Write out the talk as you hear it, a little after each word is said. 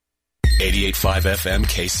88.5 FM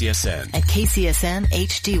KCSN. At KCSN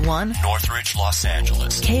HD1, Northridge, Los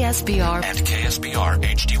Angeles. KSBR and KSBR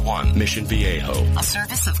HD1, Mission Viejo. A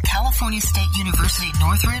service of California State University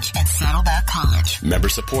Northridge and Saddleback College.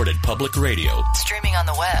 Member-supported public radio. Streaming on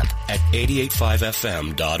the web at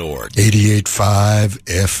 885fm.org. 88.5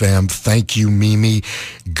 FM. Thank you, Mimi.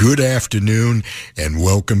 Good afternoon, and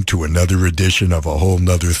welcome to another edition of A Whole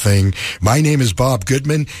Nother Thing. My name is Bob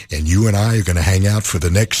Goodman, and you and I are going to hang out for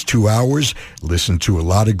the next 2 hours, listen to a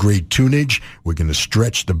lot of great tunage. We're going to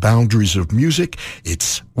stretch the boundaries of music.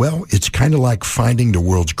 It's kind of like finding the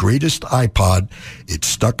world's greatest iPod. It's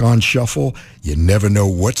stuck on shuffle. You never know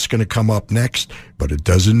what's going to come up next, but it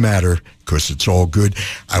doesn't matter because it's all good.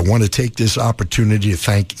 I want to take this opportunity to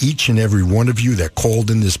thank each and every one of you that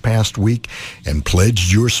called in this past week and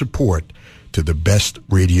pledged your support to the best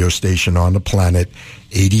radio station on the planet,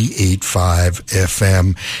 88.5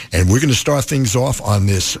 FM. And we're going to start things off on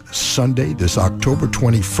this Sunday, this October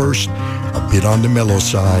 21st, a bit on the mellow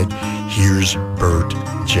side. Here's Bert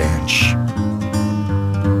Jansch.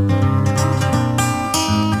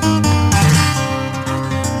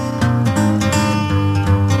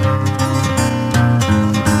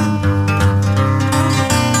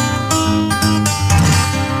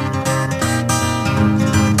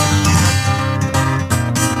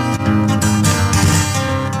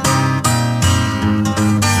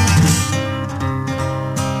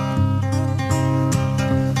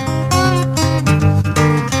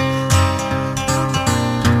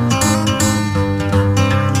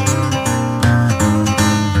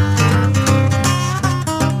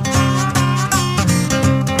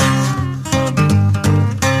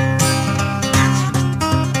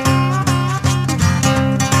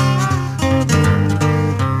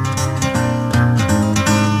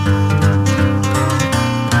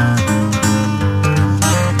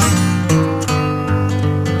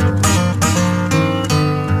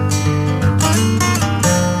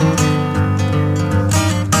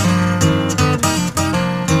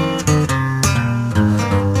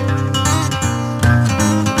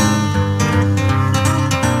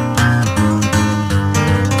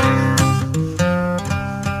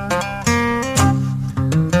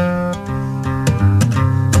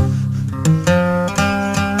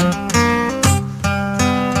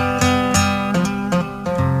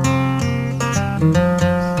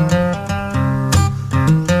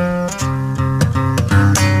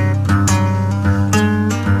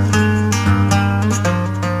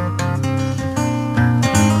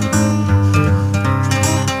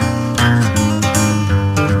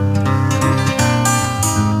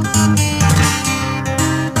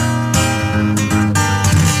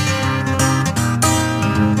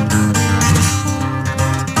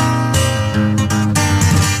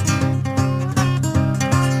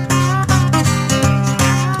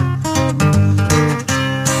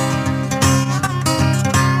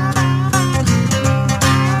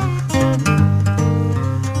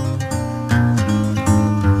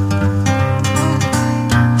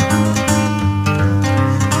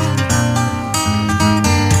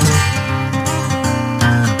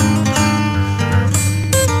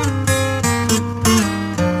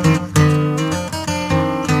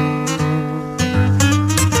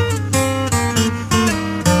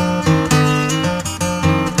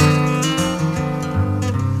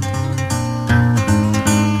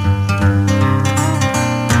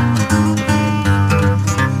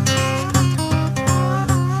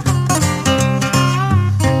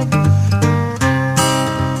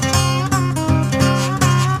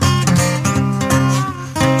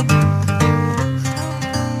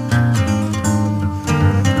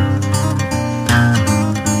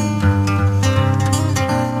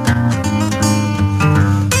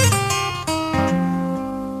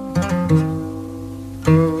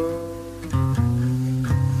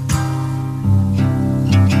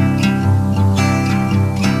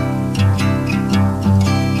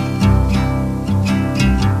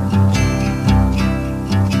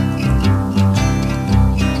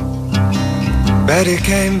 Betty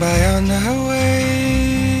came by on her way,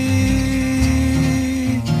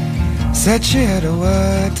 said she had a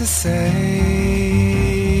word to say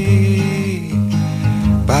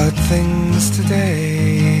about things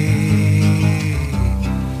today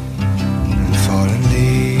and fallen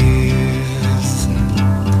leaves.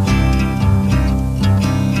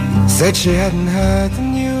 Said she hadn't heard the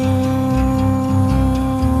news,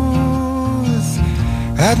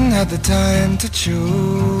 hadn't had the time to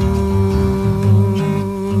choose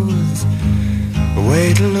a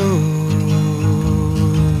way to lose,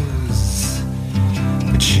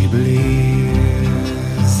 but she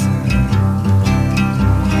believes.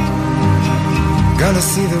 Gonna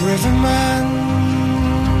see the riverman.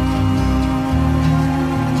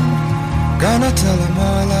 Gonna tell him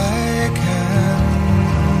all I can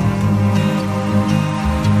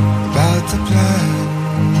about the plan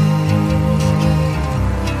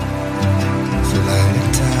for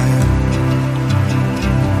lighting time.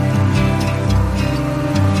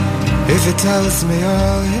 If he tells me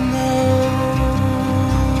all he knows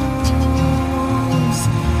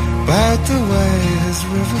about the way his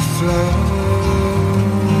river flows,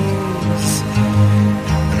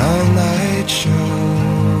 an all-night shows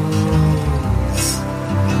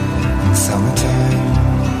in summertime.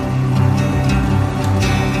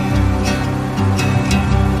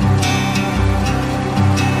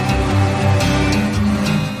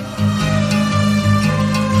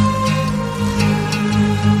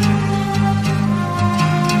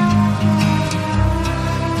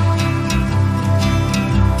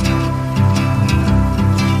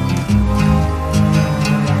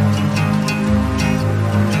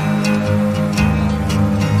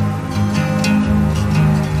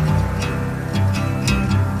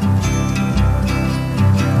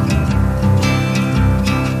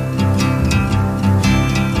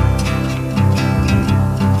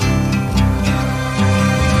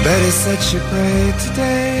 Betty said she prayed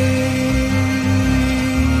today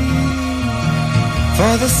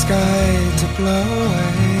for the sky to blow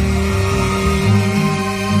away,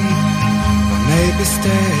 or maybe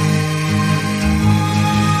stay.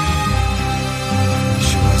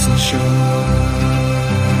 She wasn't sure,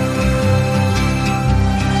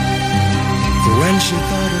 but when she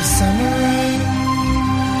thought of summer rain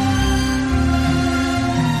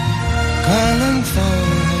calling for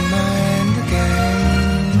her mind again,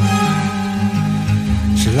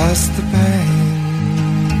 she lost the pain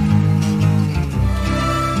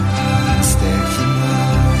and stayed for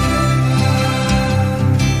more.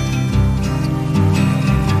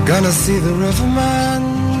 Gonna see the riverman.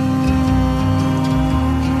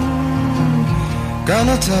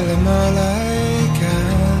 Gonna tell him all I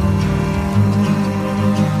can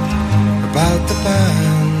about the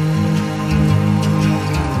band.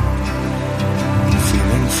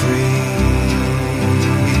 Feeling free.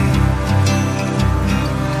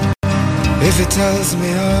 If he tells me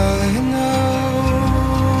all he knows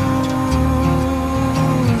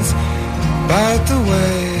about the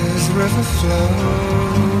way his river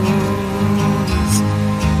flows,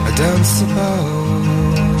 I don't suppose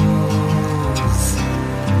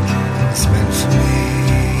it's meant for me.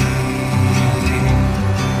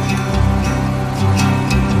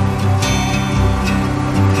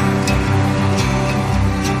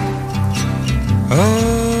 Oh,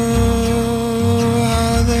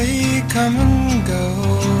 how they come and go.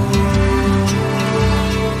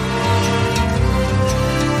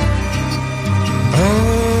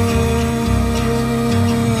 Oh,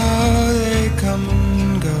 how they come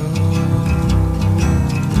and go.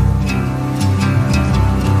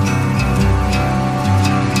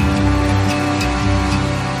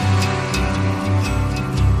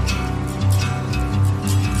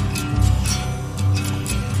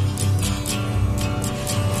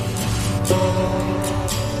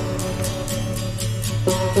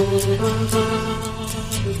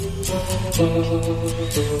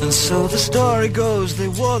 And so the story goes, they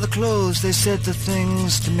wore the clothes, they said the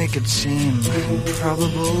things to make it seem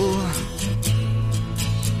improbable.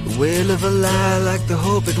 The wail of a lie like the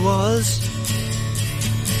hope it was.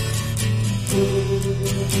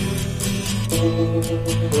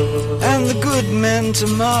 And the good men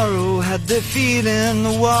tomorrow had their feet in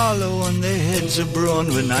the wallow and their heads abroad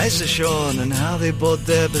with nicer shorn, and how they bought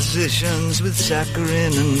their positions with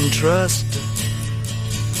saccharine and trust.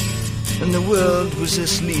 And the world was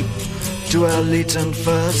asleep to our latent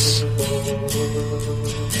fuss.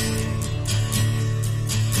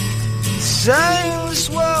 Silence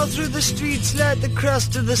swirled through the streets like the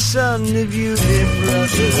crust of the sun of you, dear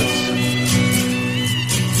brothers.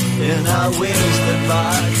 In our wings that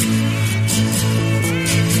bark,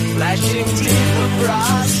 flashing gleam of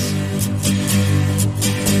brass,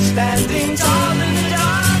 standing tall in the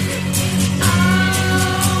dark.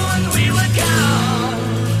 Oh, and we were gone,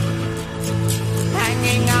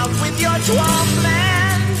 hanging out with your 12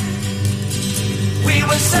 men. We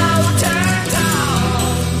were so turned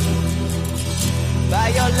on by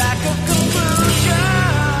your lack of conclusion.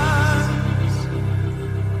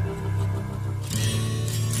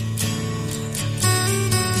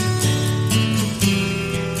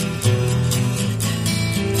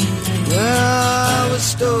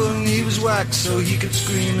 Stone, he was wax, so he could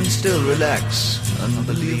scream and still relax.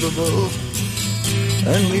 Unbelievable.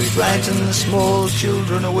 And we frightened the small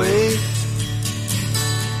children away.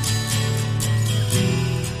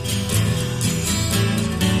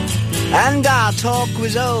 And our talk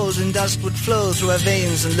was old and dust would flow through our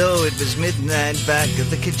veins, and lo, it was midnight back at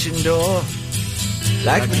the kitchen door,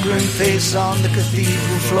 like the grim face on the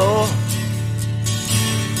cathedral floor.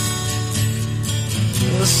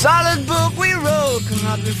 The solid book we wrote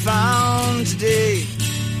cannot be found today.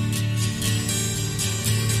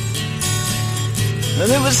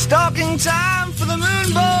 And it was stalking time for the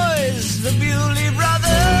Moon Boys, the Bewley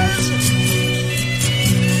Brothers,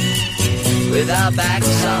 with our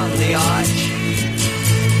backs on the arch.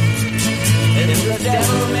 And if the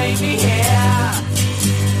devil made me hear,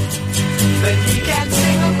 but he can't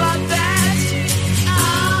sing about that.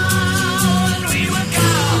 Oh, and we were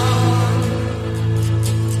gone,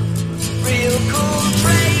 real cool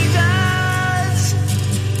traders.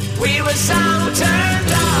 We were so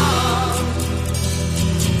turned on,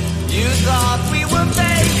 you thought we were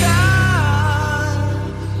bacon.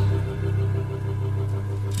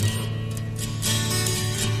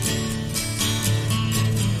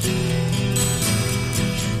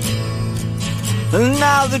 And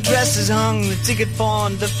now the dress is hung, the ticket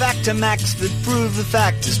pawned, the factor max that proved the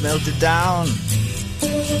fact is melted down,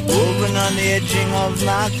 woven on the edging of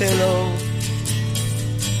my pillow.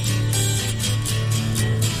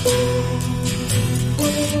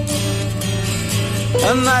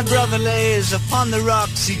 And my brother lays upon the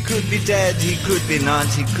rocks. He could be dead, he could be not,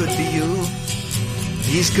 he could be you.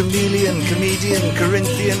 He's chameleon, comedian,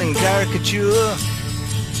 Corinthian and caricature,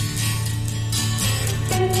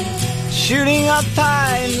 shooting up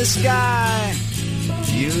high in the sky.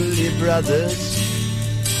 Bewley Brothers,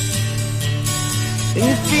 in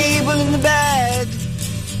the feeble, in the bad.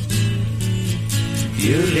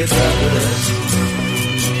 Bewley Brothers,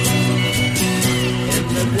 in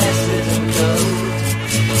the blessed and cold,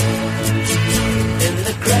 in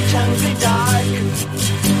the crutch-hungry dark,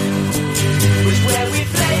 was where we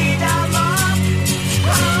played our mark.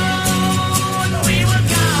 Oh, and we were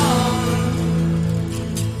gone,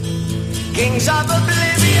 kings of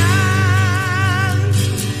oblivion.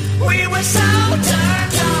 We were so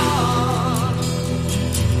turned on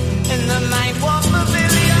in the Ninth-Wall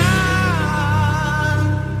Pavilion.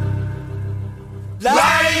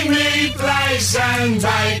 Lay me place and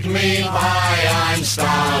bake me pie, I'm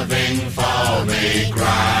starving for me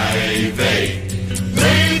gravy.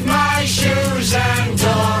 Leave my shoes and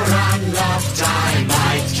door unlocked, I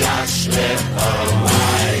might just slip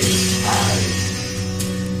away.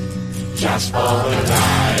 Just for the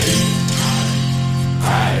day.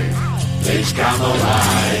 Hey, please come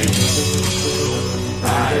away.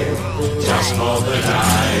 Hey, just for the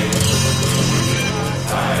day.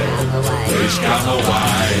 Hey, please come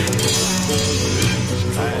away.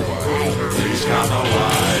 Please come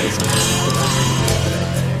away.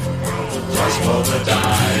 Just for the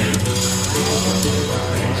day.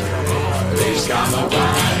 Please come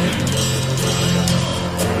away.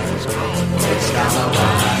 Please come away. Please come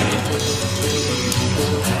away.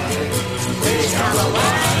 Please come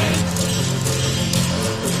away.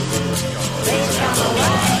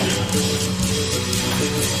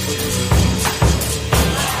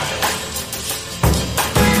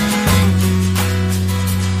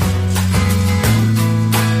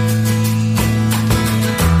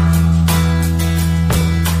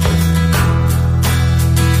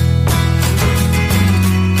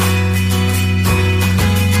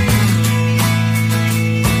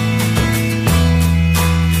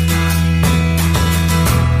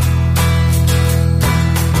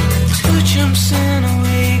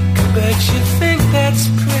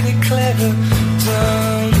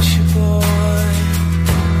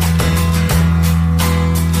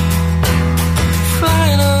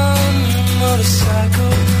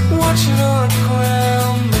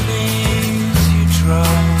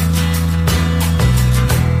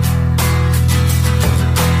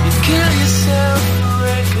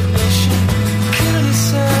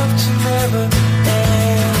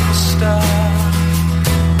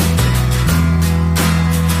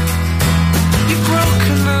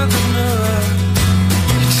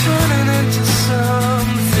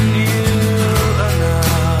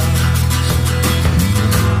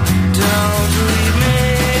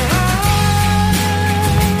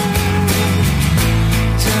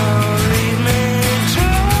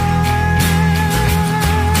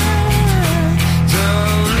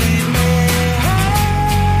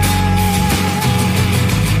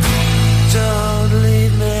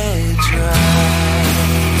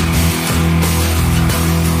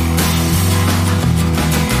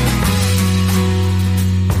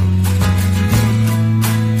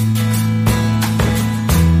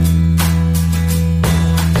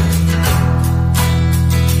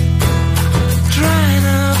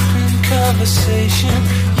 conversation.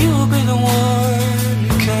 You will be the one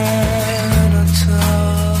who cannot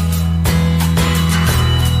talk.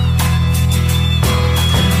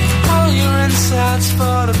 All your insides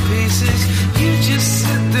fall to pieces. You just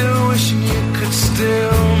sit there wishing you could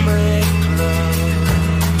still make love.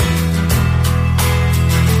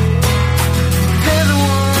 They're the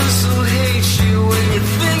ones who hate you when you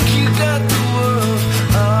think you got the world.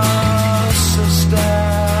 Oh, so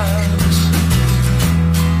stars.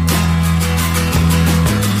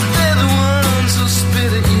 They're the ones who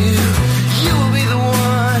spit at you. You will be the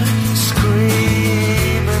one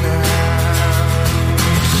screaming out.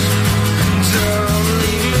 Don't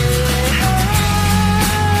leave me.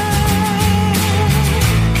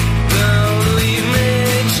 Don't leave me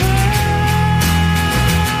dry.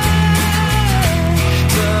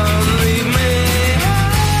 Don't leave me.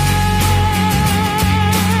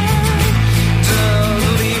 Don't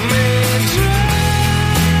leave me dry.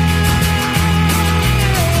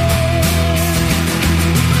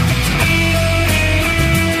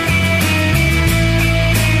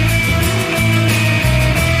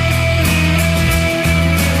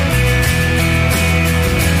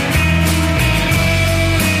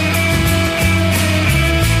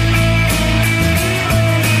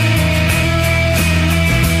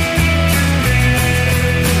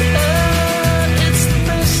 'It's the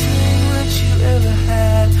best thing that you ever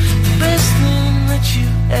had, the best thing that you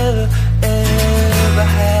ever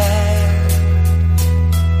had.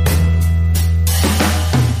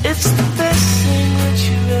 It's the best thing that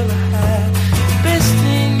you ever had, the best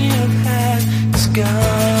thing you've had is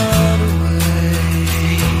gone away.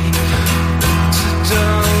 So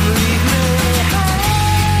don't leave me.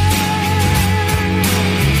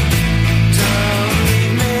 Don't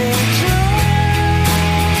leave me dry.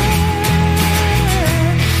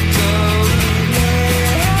 Don't leave me.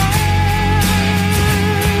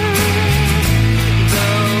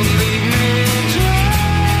 Don't leave me dry. Don't leave me dry.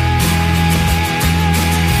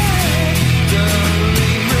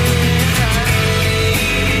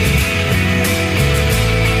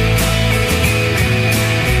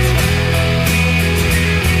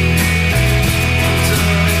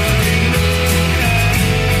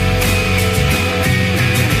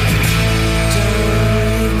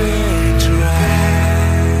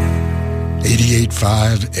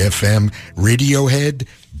 88.5 FM, Radiohead,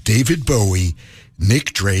 David Bowie,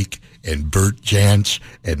 Nick Drake, and Bert Jansch.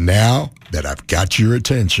 And now that I've got your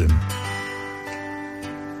attention,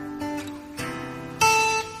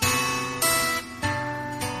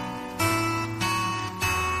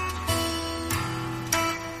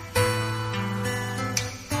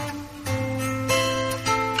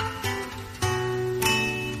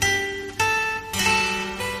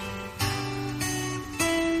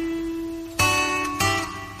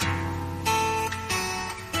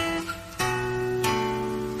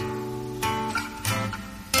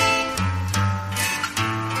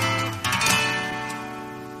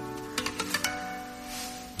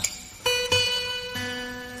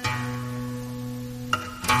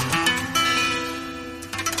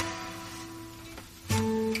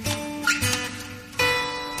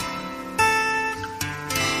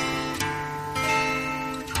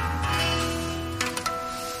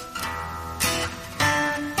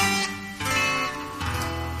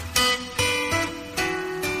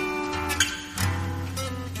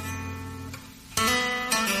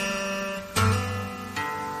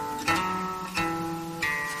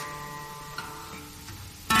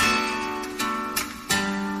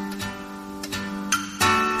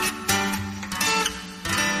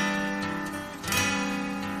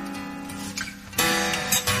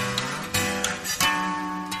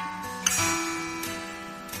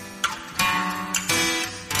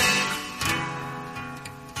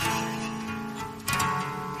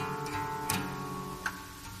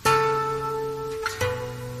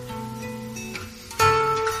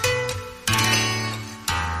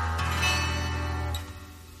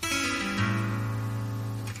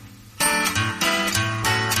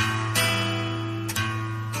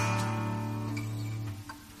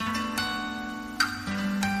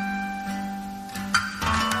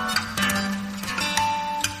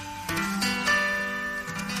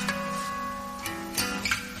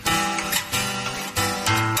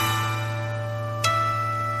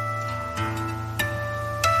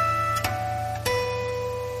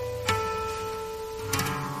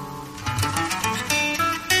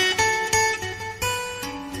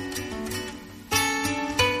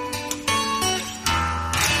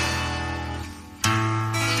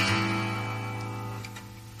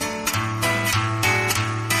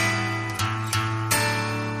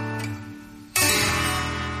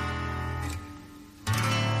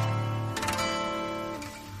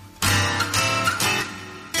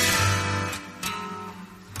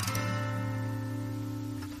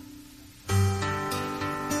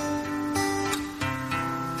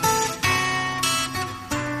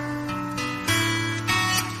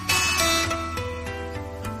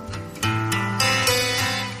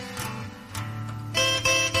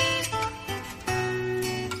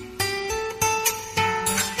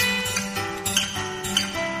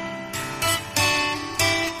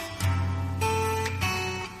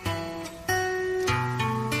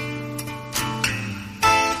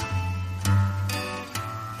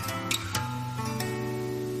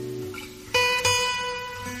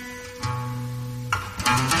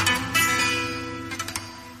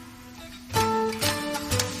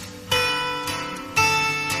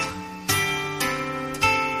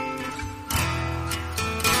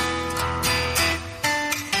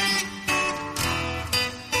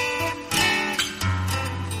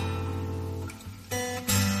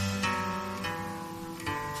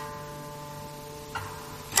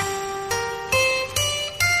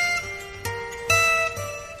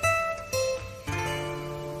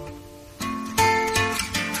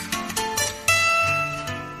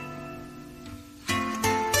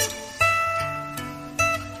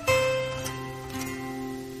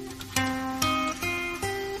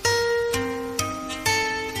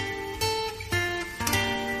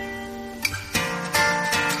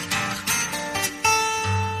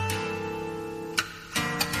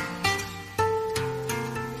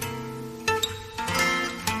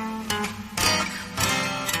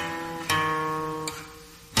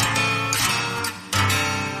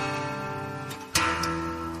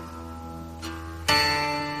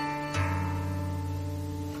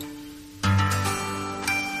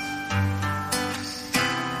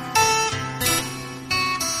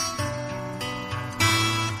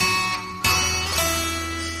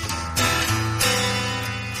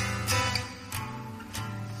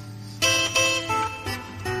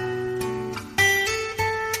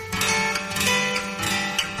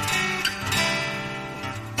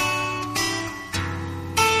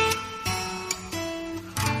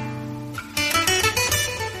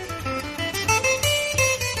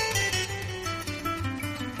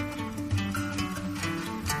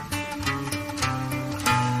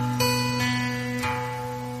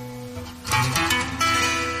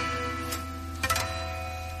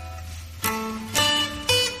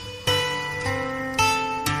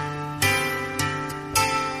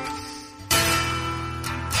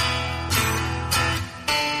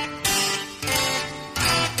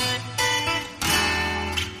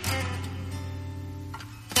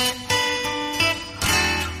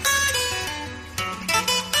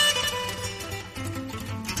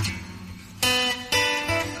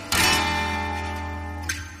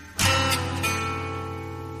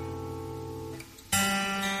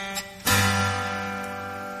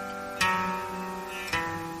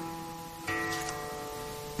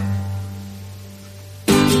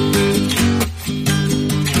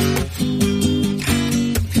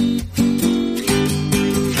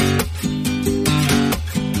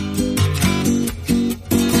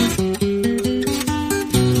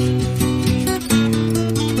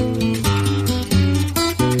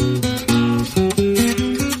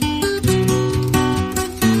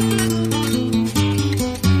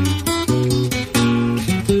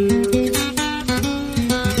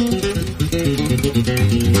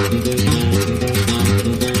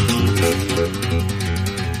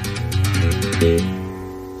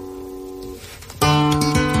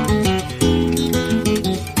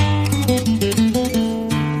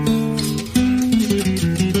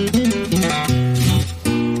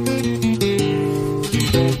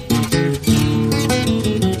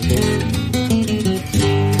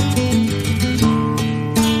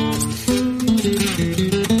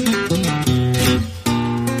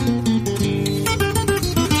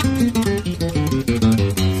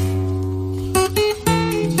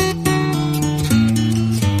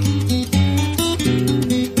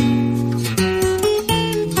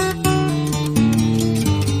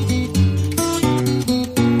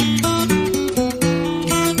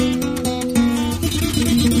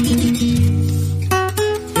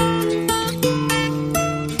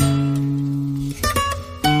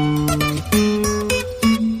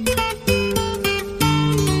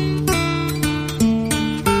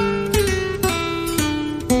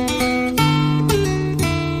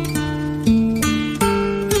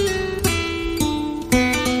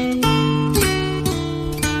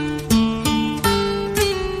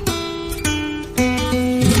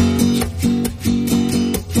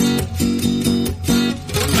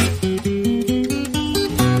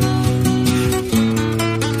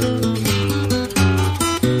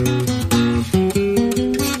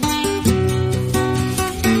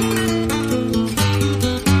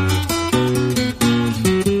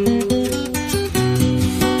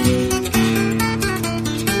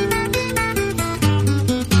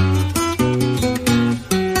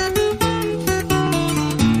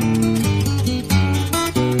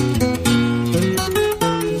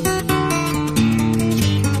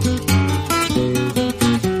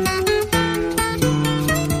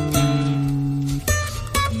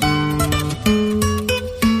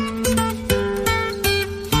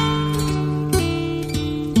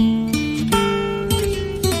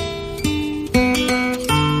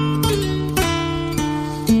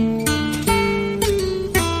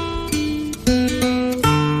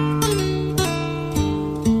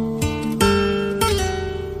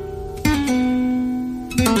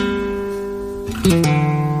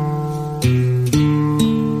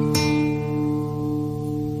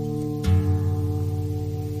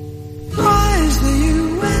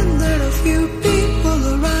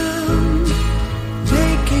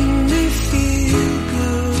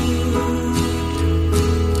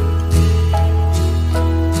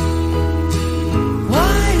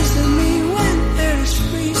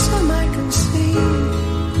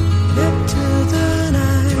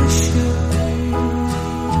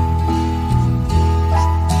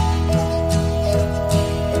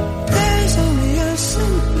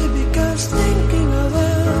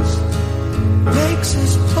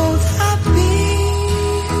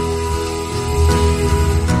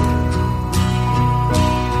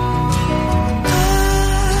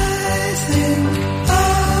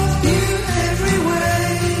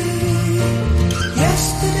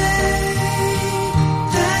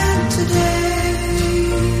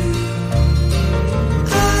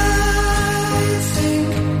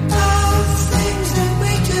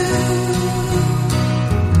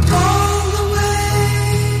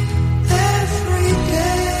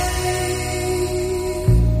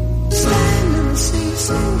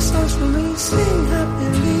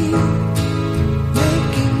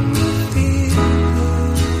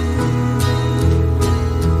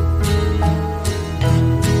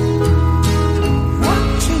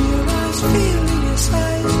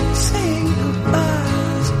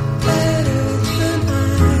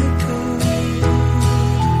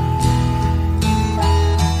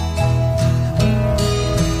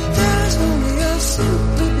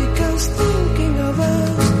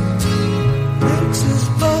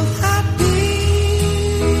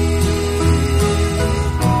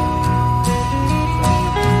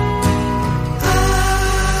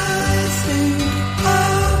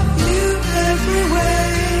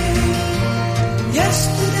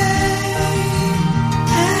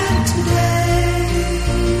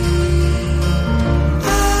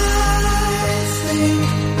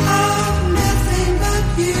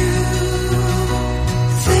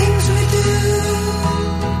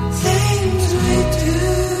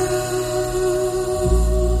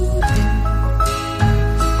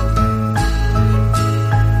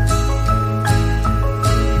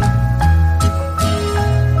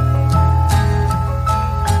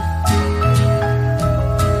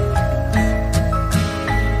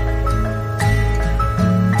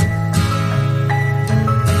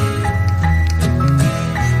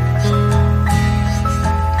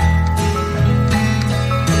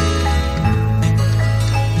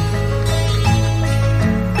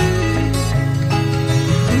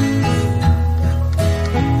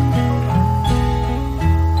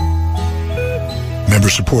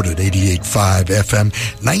 Member-supported 88.5 FM,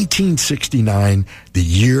 1969, the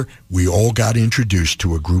year we all got introduced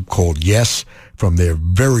to a group called Yes from their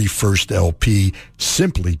very first LP,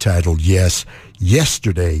 simply titled Yes,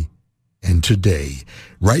 Yesterday and Today.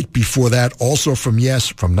 Right before that, also from Yes,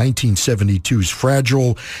 from 1972's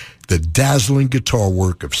Fragile, the dazzling guitar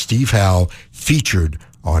work of Steve Howe featured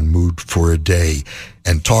on Mood for a Day.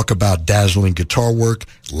 And talk about dazzling guitar work,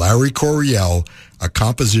 Larry Coryell, a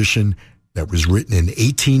composition that was written in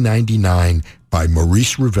 1899 by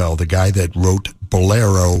Maurice Ravel, the guy that wrote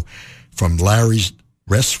Bolero, from Larry's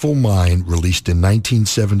Restful Mind, released in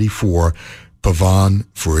 1974, Pavane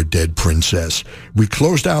for a Dead Princess. We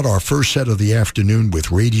closed out our first set of the afternoon with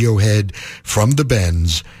Radiohead, From the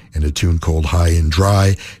Bends, and a tune called High and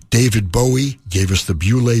Dry. David Bowie gave us the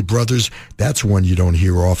Bewlay Brothers. That's one you don't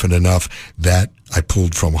hear often enough. That I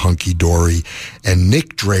pulled from Hunky Dory. And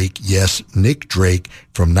Nick Drake, yes, Nick Drake,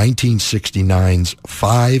 from 1969's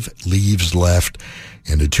 5 Leaves Left,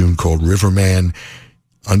 and a tune called Riverman.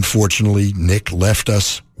 Unfortunately, Nick left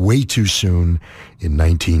us way too soon in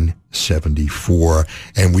 1974,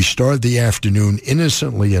 and we started the afternoon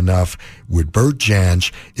innocently enough with Bert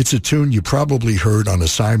Jansch. It's a tune you probably heard on a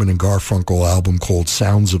Simon and Garfunkel album called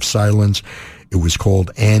Sounds of Silence. It was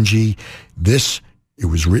called Angie. It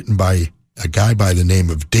was written by a guy by the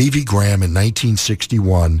name of Davy Graham in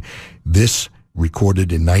 1961. This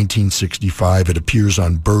recorded in 1965. It appears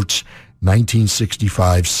on Bert's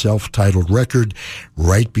 1965 self-titled record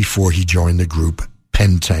right before he joined the group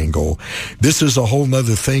Pentangle. This is a whole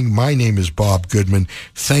nother thing. My name is Bob Goodman.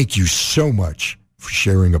 Thank you so much for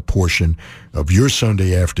sharing a portion of your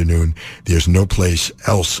Sunday afternoon. There's no place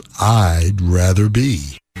else I'd rather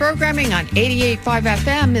be. Programming on 88.5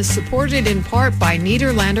 FM is supported in part by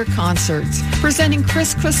Nederlander Concerts, presenting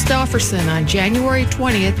Chris Christofferson on January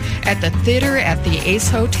 20th at the Theater at the Ace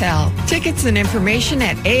Hotel. Tickets and information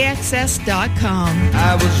at axs.com.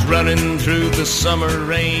 I was running through the summer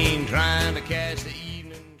rain trying to catch the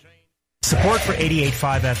evening train. Support for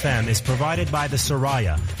 88.5 FM is provided by the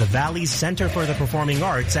Soraya, the Valley's Center for the Performing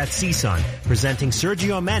Arts at CSUN, presenting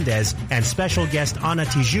Sergio Mendes and special guest Ana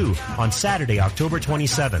Tijoux on Saturday, October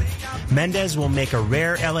 27th. Mendes will make a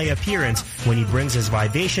rare LA appearance when he brings his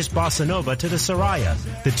vivacious bossa nova to the Soraya.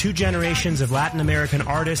 The two generations of Latin American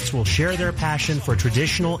artists will share their passion for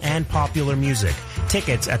traditional and popular music.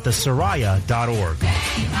 Tickets at thesoraya.org.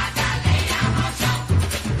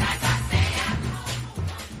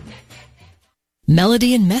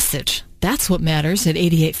 Melody and message. That's what matters at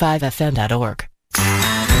 885fm.org.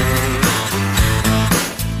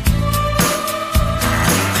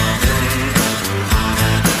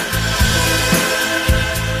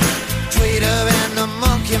 Tweeter and the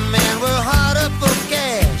Monkey Man were hard up for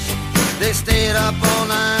cash. They stayed up all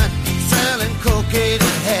night selling cocaine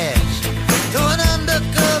and hash. To an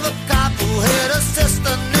undercover cop who had a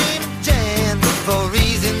sister named Jan. For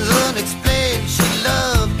reasons unexplained, she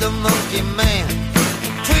loved the Monkey Man.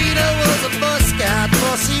 Was a Boy Scout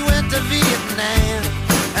before she went to Vietnam,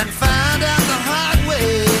 and found out the hard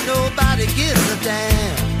way nobody gives a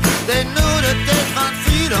damn. They knew that they'd find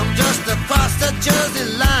freedom just across the Jersey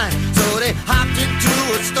line, so they hopped into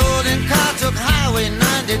a stolen car, took Highway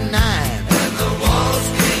 99, and the walls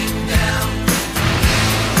came down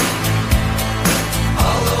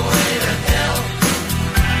all the way to hell.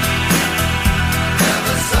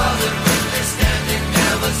 Never saw them when they're standing,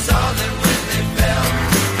 never saw them when they fell.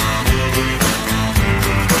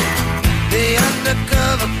 The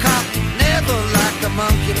undercover cop never liked the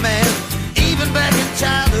Monkey Man. Even back in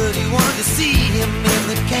childhood, he wanted to see him in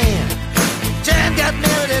the can. Jan got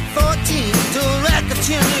married at 14 to a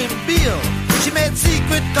racketeer named Bill. She made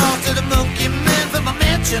secret calls to the Monkey Man from a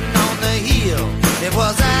mansion on the hill. It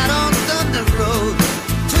was out on Thunder Road,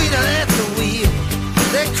 Tweeter at the wheel.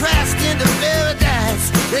 They crashed into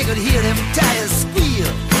paradise, they could hear them tires squeal.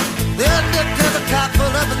 The undercover cop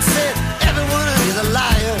pulled up and said, everyone is a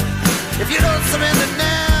liar. If you don't surrender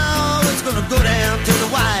now, it's gonna go down to the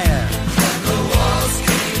wire. And the walls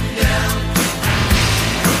came down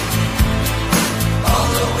all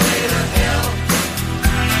the way to hell.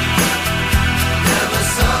 Never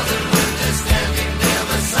saw them when they're standing,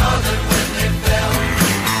 never saw them when they fell.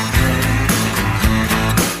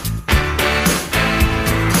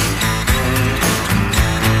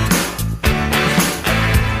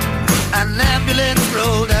 An ambulance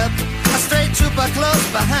rolled up, a straight trooper close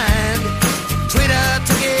behind. Tweeter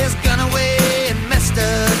took his gun away and messed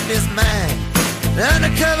up his mind. The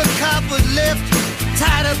undercover cop was left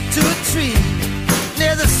tied up to a tree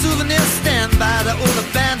near the souvenir stand by the old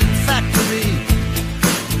abandoned factory.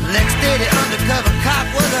 Next day the undercover cop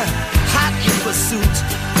was a hot in pursuit.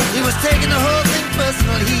 He was taking the whole thing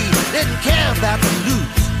personal, he didn't care about the loot.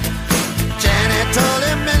 Janet told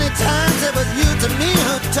him many times it was you to me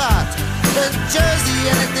who taught. In Jersey,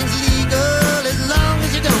 anything's legal as long as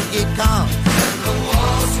you don't get caught. And the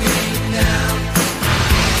walls came down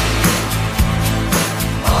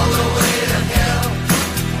all the way to hell.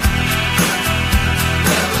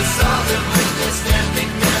 Never saw them when they're standing,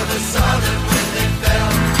 never saw them when they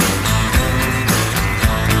fell.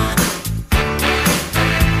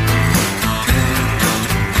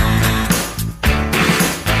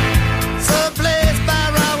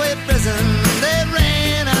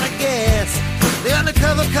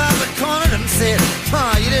 Undercover cop had cornered him, said,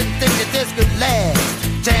 "Oh, you didn't think that this could last."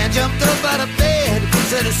 Jan jumped up out of bed,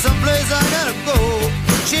 said, "There's someplace I gotta go."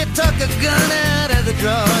 She took a gun out of the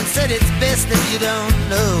drawer and said, "It's best that you don't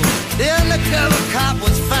know." The undercover cop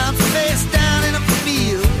was found face down in a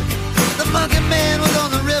field. The monkey man was on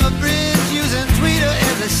the river bridge using Tweeter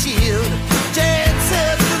as a shield. Jan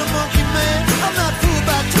said to the monkey man, "I'm not fooled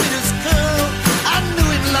by Tweeter's curl. I knew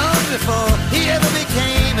him long before he ever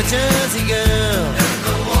became a Jersey girl." And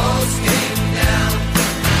the walls came down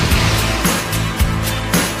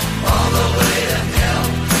all the way to hell.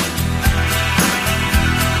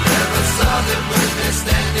 Never saw them when they're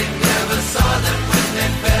standing, never saw them when they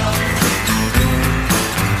fell.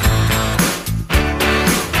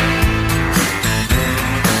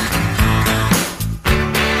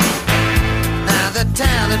 Now the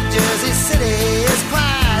town of Jersey City is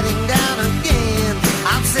quieting down again.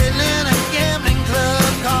 I'm sitting in a gambling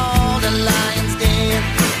club called the Lion's Den.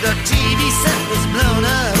 The TV set was blown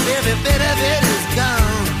up, every bit of it is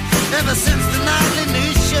gone. Ever since the nightly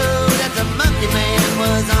news show that the Monkey Man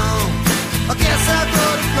was on. I guess I'll go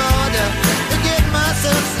to Florida to get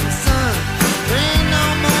myself some sun. There ain't no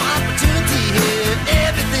more opportunity here,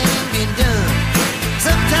 everything been done.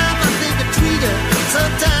 Sometimes I think of Tweeter,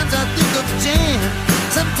 sometimes I think of Jan.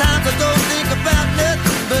 Sometimes I don't think about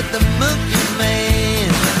nothing but the Monkey Man.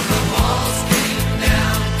 And the walls came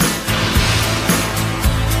down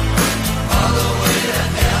all the way to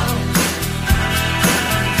hell.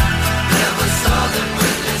 Never saw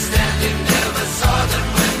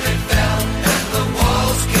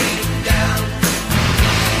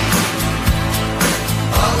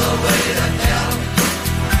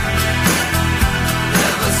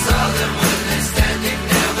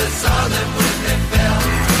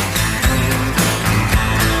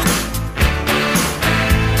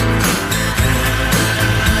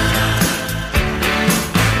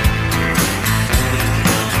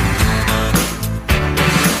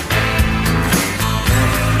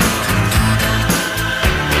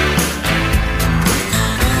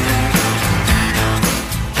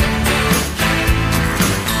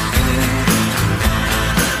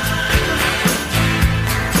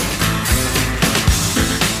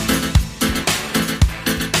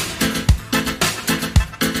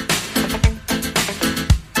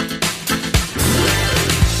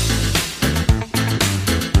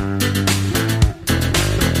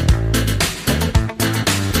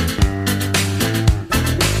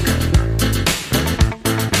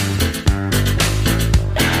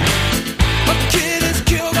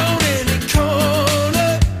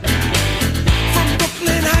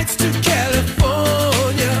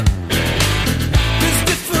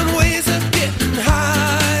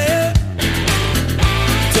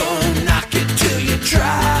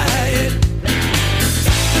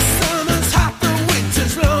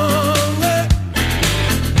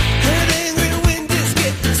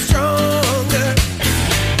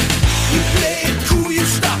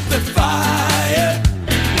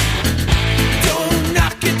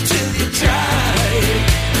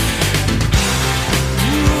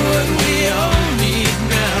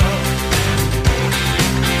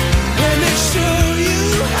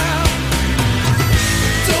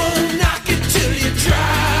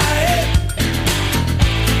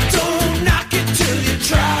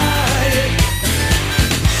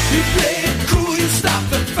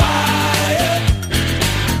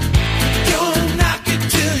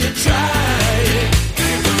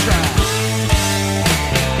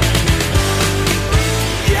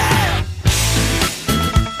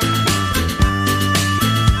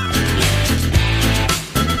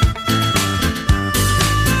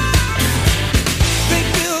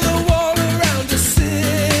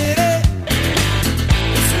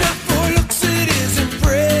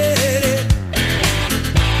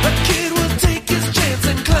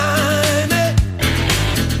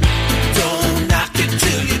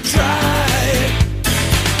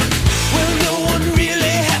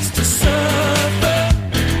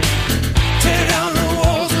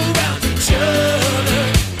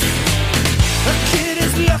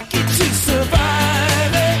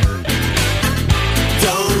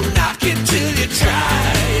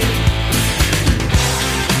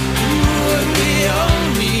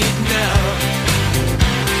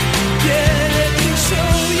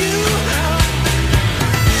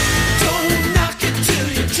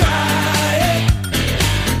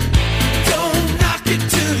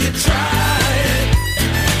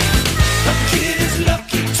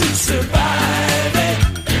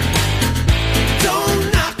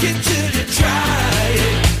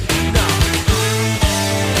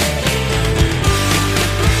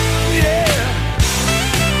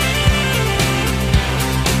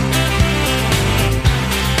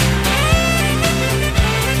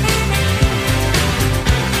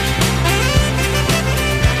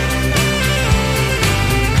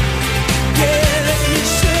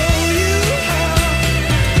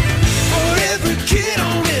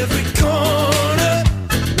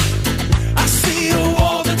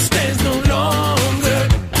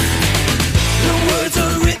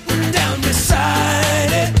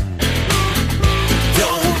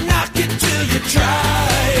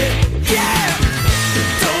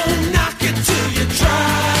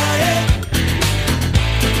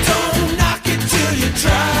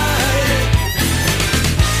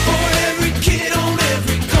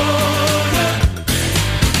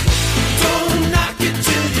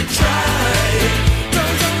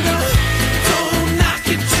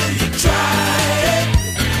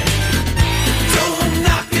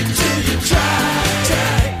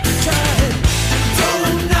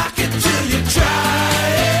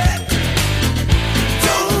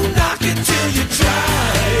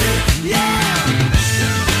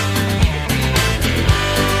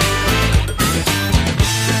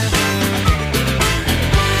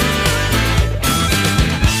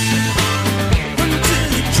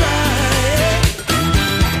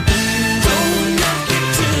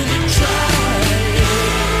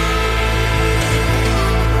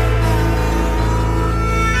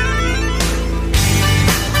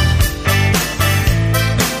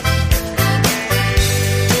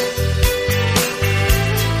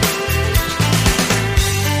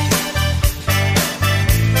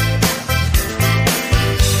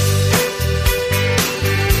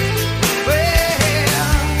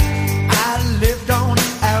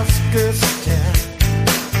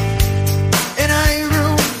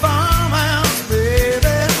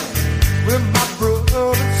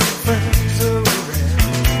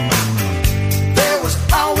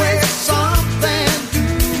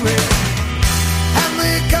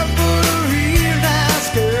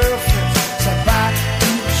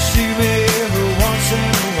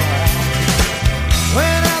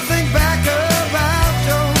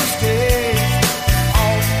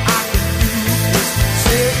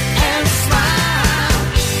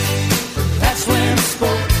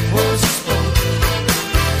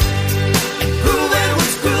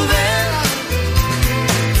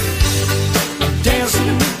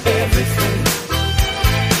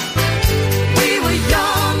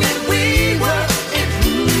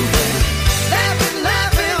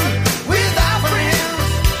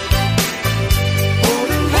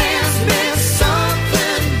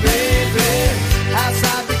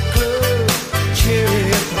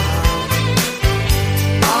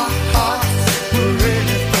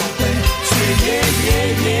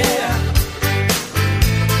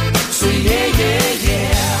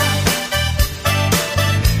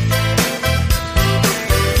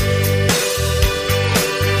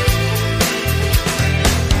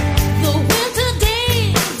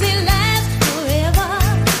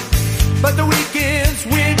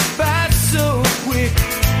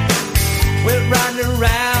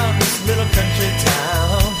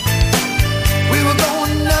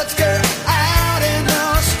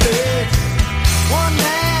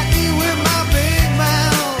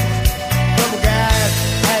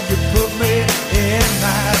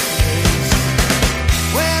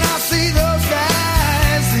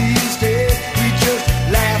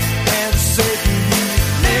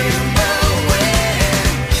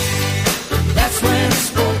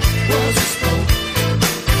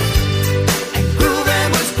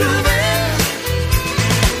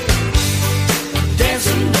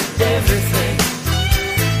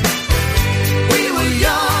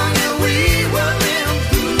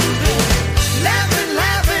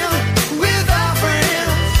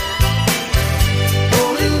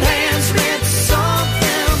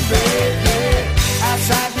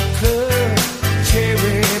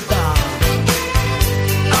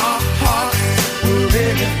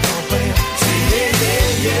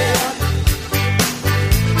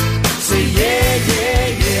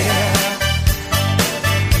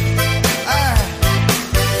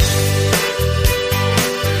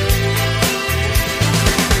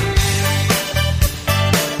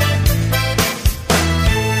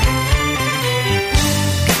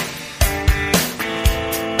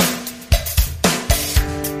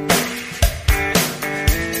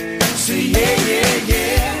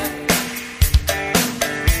yeah.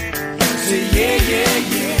 Say yeah, yeah,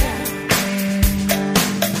 yeah.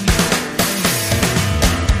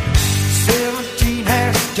 17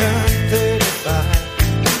 has turned 35.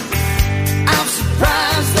 I'm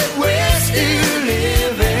surprised that we're still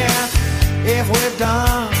living if we're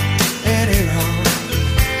done any wrong.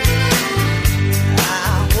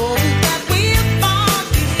 I hope that we're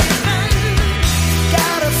forgiven.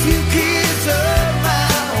 Got a few kids of my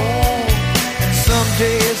own, and some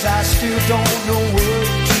days I still don't know what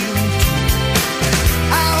to do.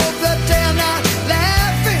 I hope that they're not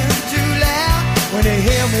laughing too loud when they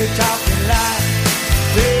hear me talking like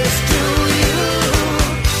this to you.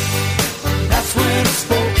 That's when I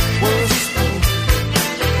spoke, was spoke.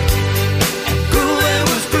 Grooving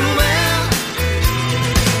was grooving,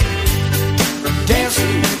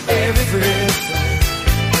 dancing with every breath.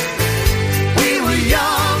 We were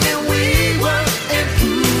young and we were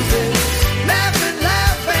improving, laughing,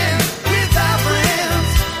 laughing with our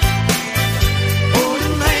friends.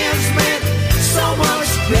 Holding hands meant so much,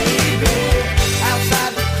 baby.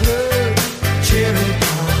 Outside the club, cheering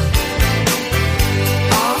on.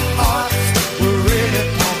 Our hearts were really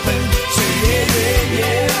pumping. Say yeah, yeah,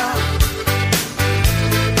 yeah.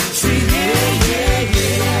 Say yeah, yeah,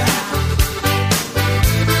 yeah.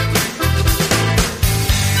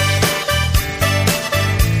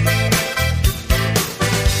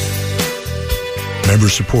 Member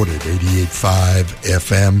supported 88.5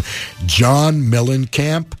 FM. John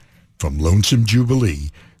Mellencamp from Lonesome Jubilee.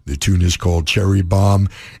 The tune is called Cherry Bomb.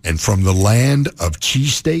 And from the land of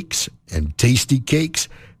cheesesteaks and tasty cakes,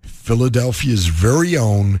 Philadelphia's very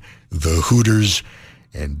own, the Hooters.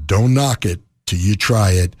 And don't knock it till you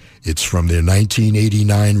try it. It's from their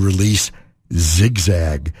 1989 release,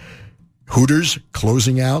 Zigzag. Hooters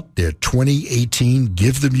closing out their 2018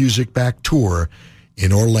 Give the Music Back tour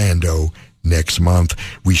in Orlando next month.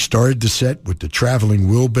 We started the set with the Traveling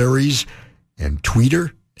Wilburys and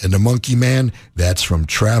Tweeter and the Monkey Man. That's from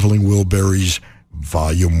Traveling Wilburys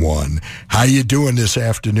Volume 1. How you doing this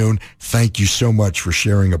afternoon? Thank you so much for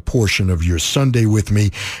sharing a portion of your Sunday with me.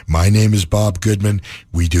 My name is Bob Goodman.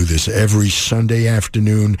 We do this every Sunday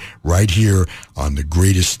afternoon right here on the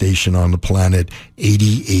greatest station on the planet,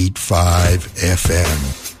 88.5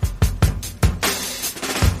 FM.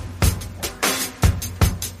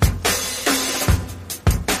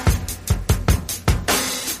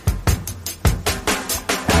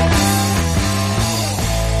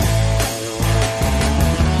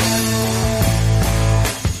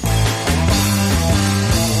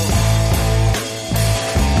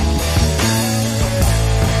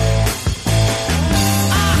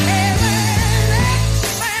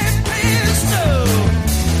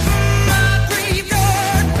 My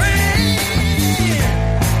graveyard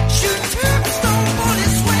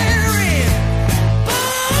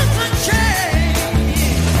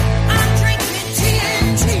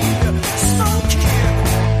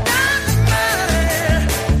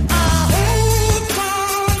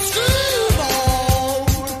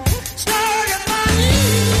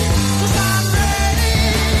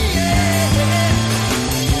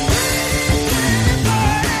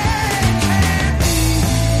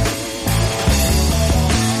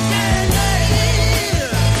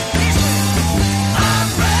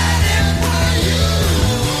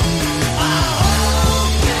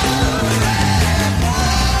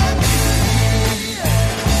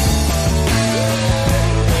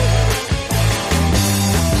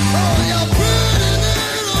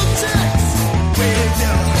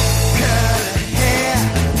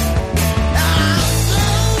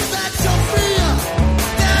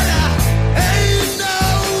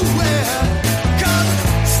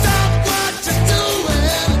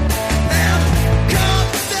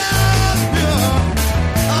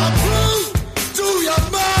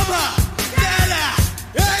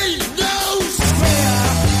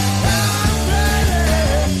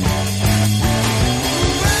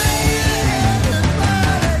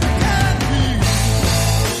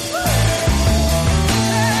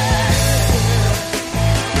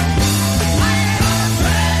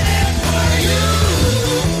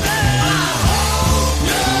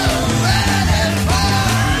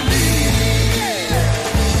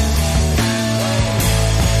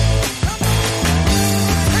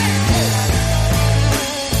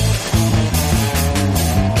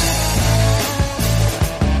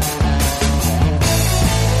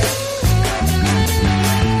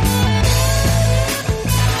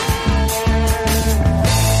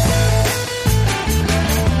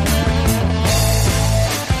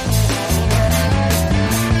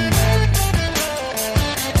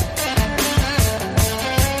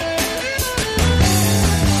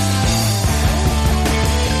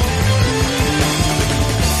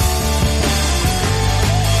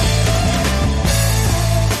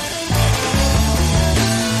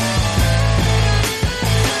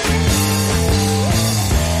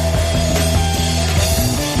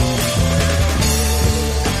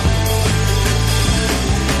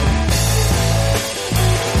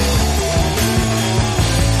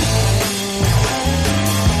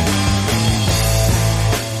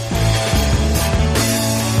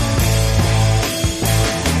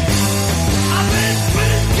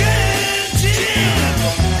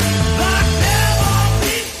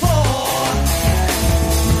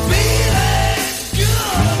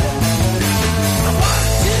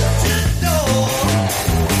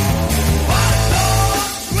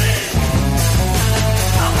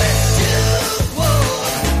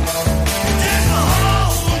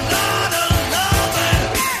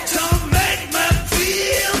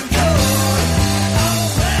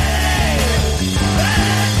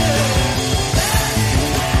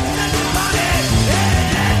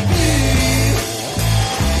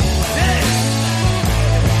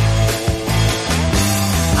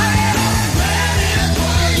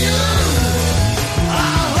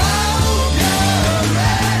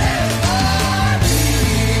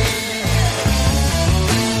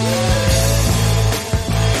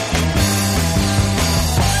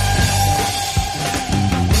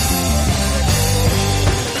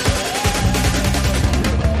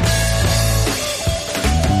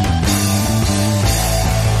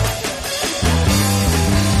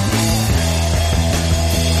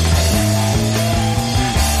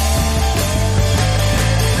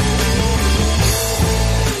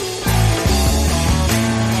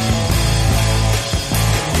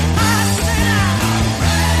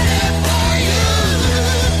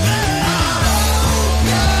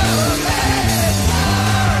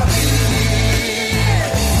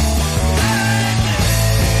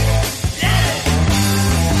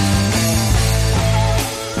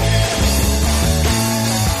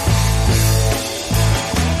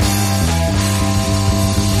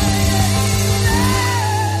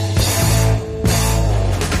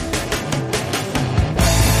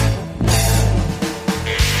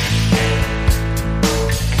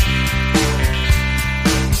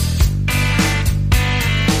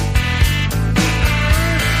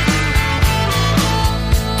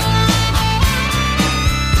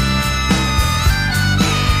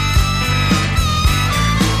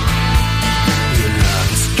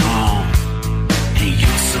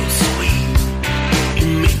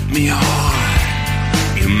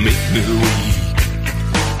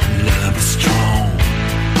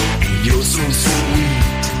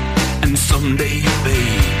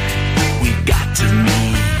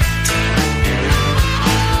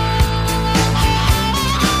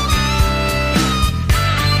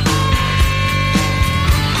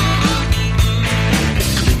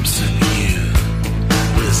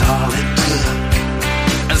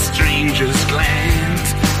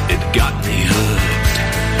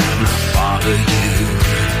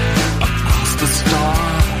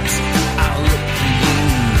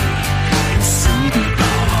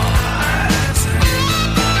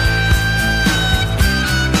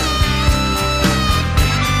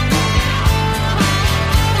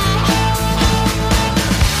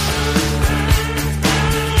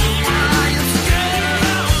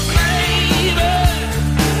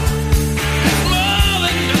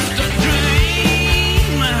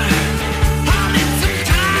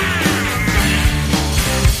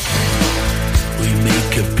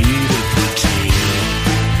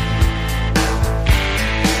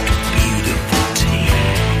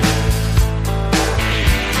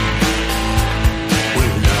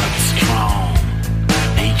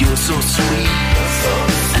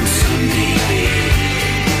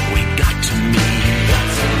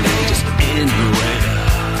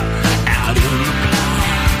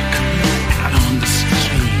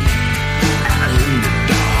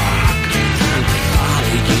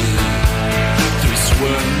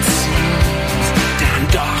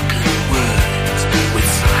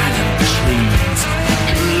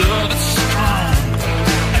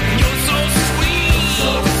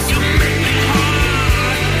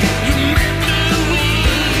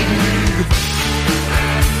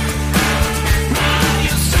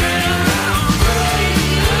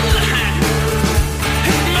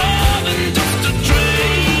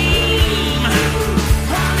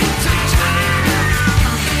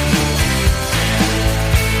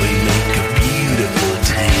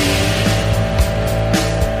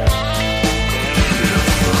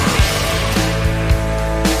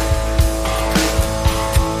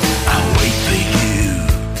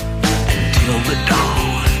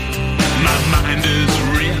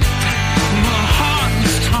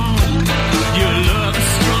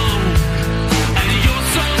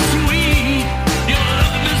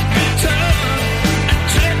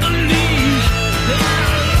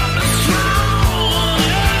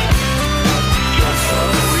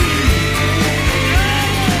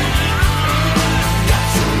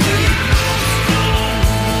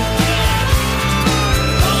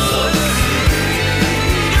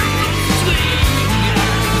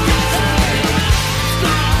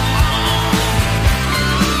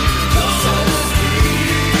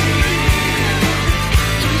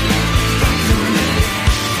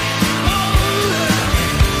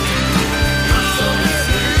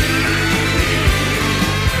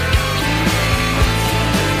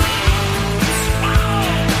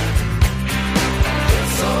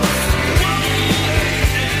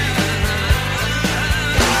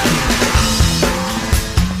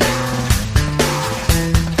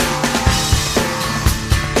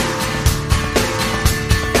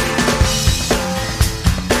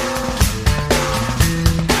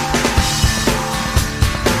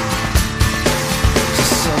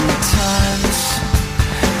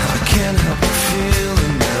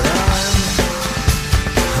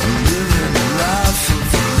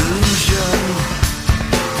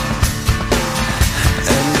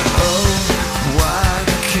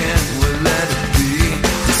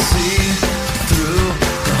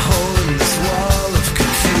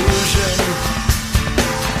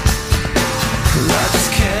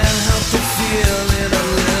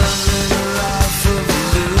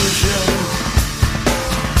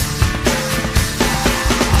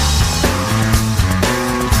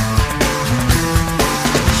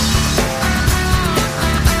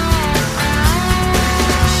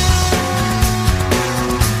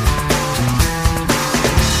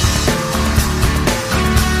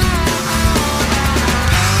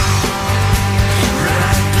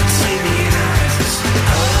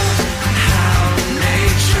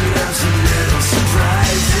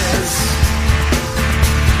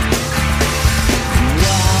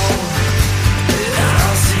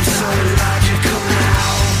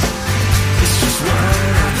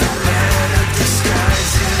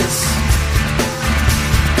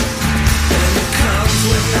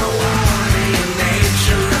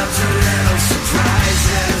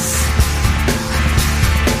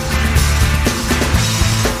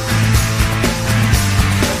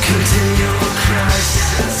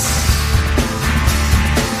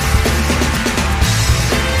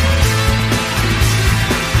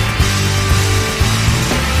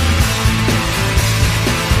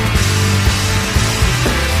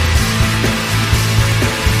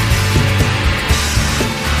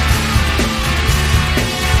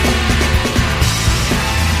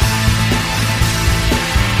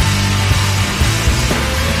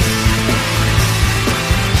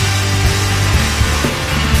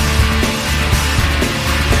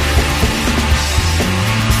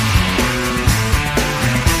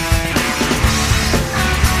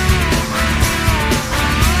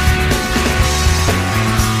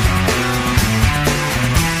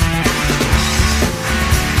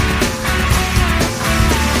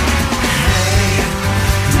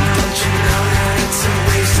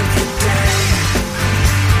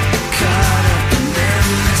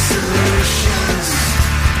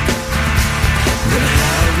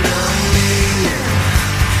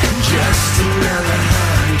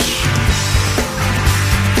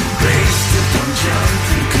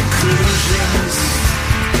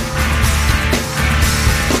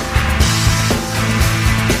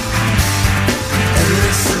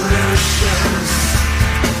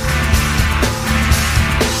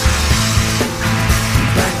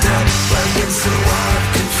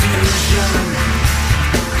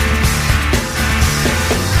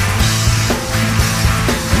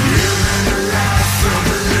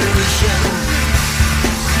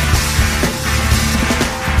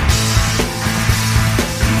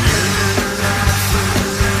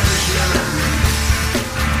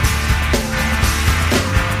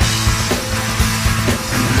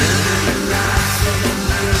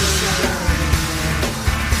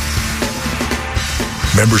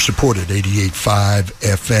Member-supported 88.5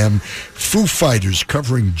 FM. Foo Fighters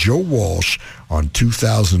covering Joe Walsh on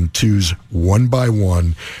 2002's One by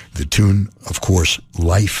One. The tune, of course,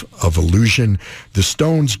 Life of Illusion. The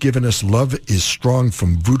Stones giving us Love is Strong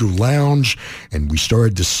from Voodoo Lounge. And we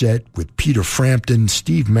started the set with Peter Frampton,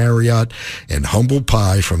 Steve Marriott, and Humble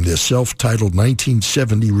Pie from their self-titled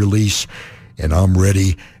 1970 release, And I'm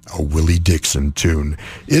Ready, a Willie Dixon tune.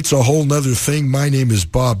 It's a whole nother thing. My name is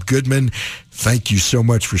Bob Goodman. Thank you so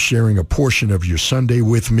much for sharing a portion of your Sunday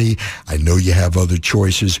with me. I know you have other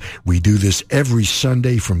choices. We do this every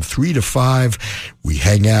Sunday from 3 to 5. We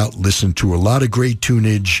hang out, listen to a lot of great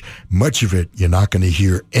tuneage. Much of it you're not going to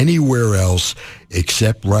hear anywhere else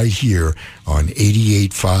except right here on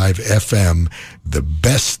 88.5 FM, the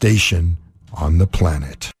best station on the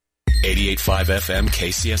planet. 88.5 FM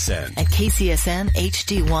KCSN. At KCSN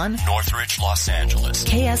HD1, Northridge, Los Angeles.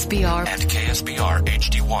 KSBR. And KSBR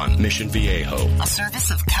HD1, Mission Viejo. A service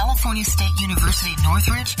of California State University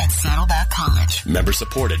Northridge and Saddleback College.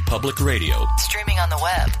 Member-supported public radio. Streaming on the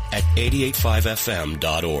web at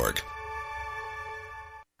 885fm.org.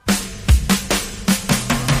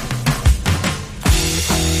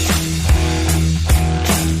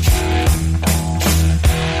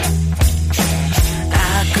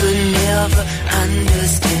 Never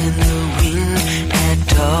understand the wind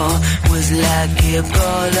at all. Was like a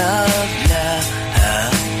ball of love.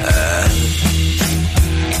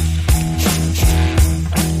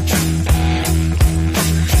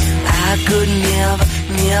 I could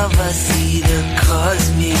never see the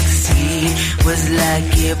cosmic sea. Was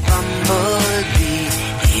like a bumblebee.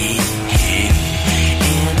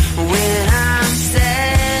 And when I'm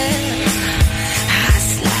sad, I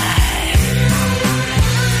slide.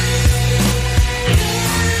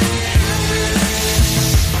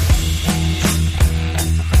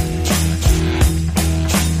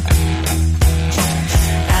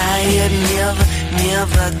 I had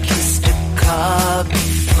never kissed a car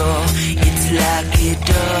before. It's like a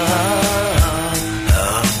dog.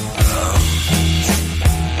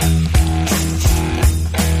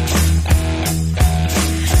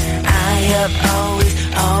 I have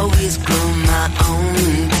always grown my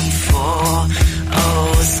own before.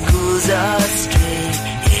 Oh, schools are strange.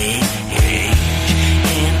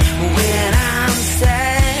 And when I'm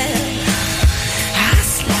sad, I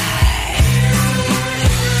slide.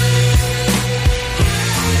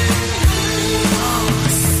 Oh,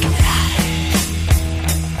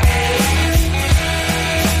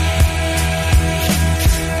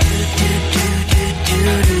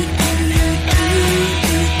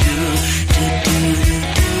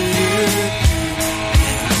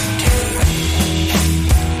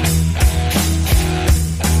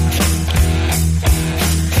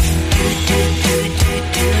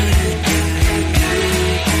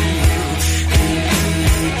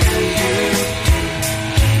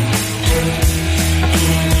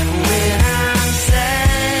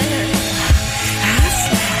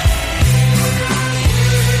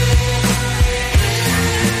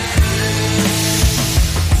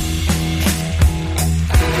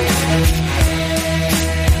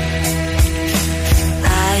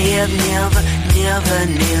 never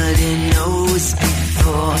nailed a nose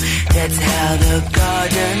before. That's how the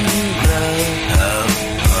garden grows.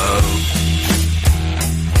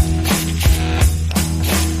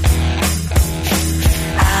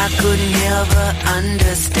 I could never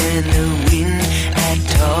understand the wind at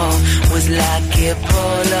all. Was like a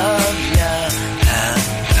ball of love.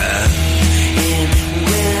 And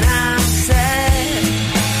when I'm sad,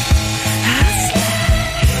 I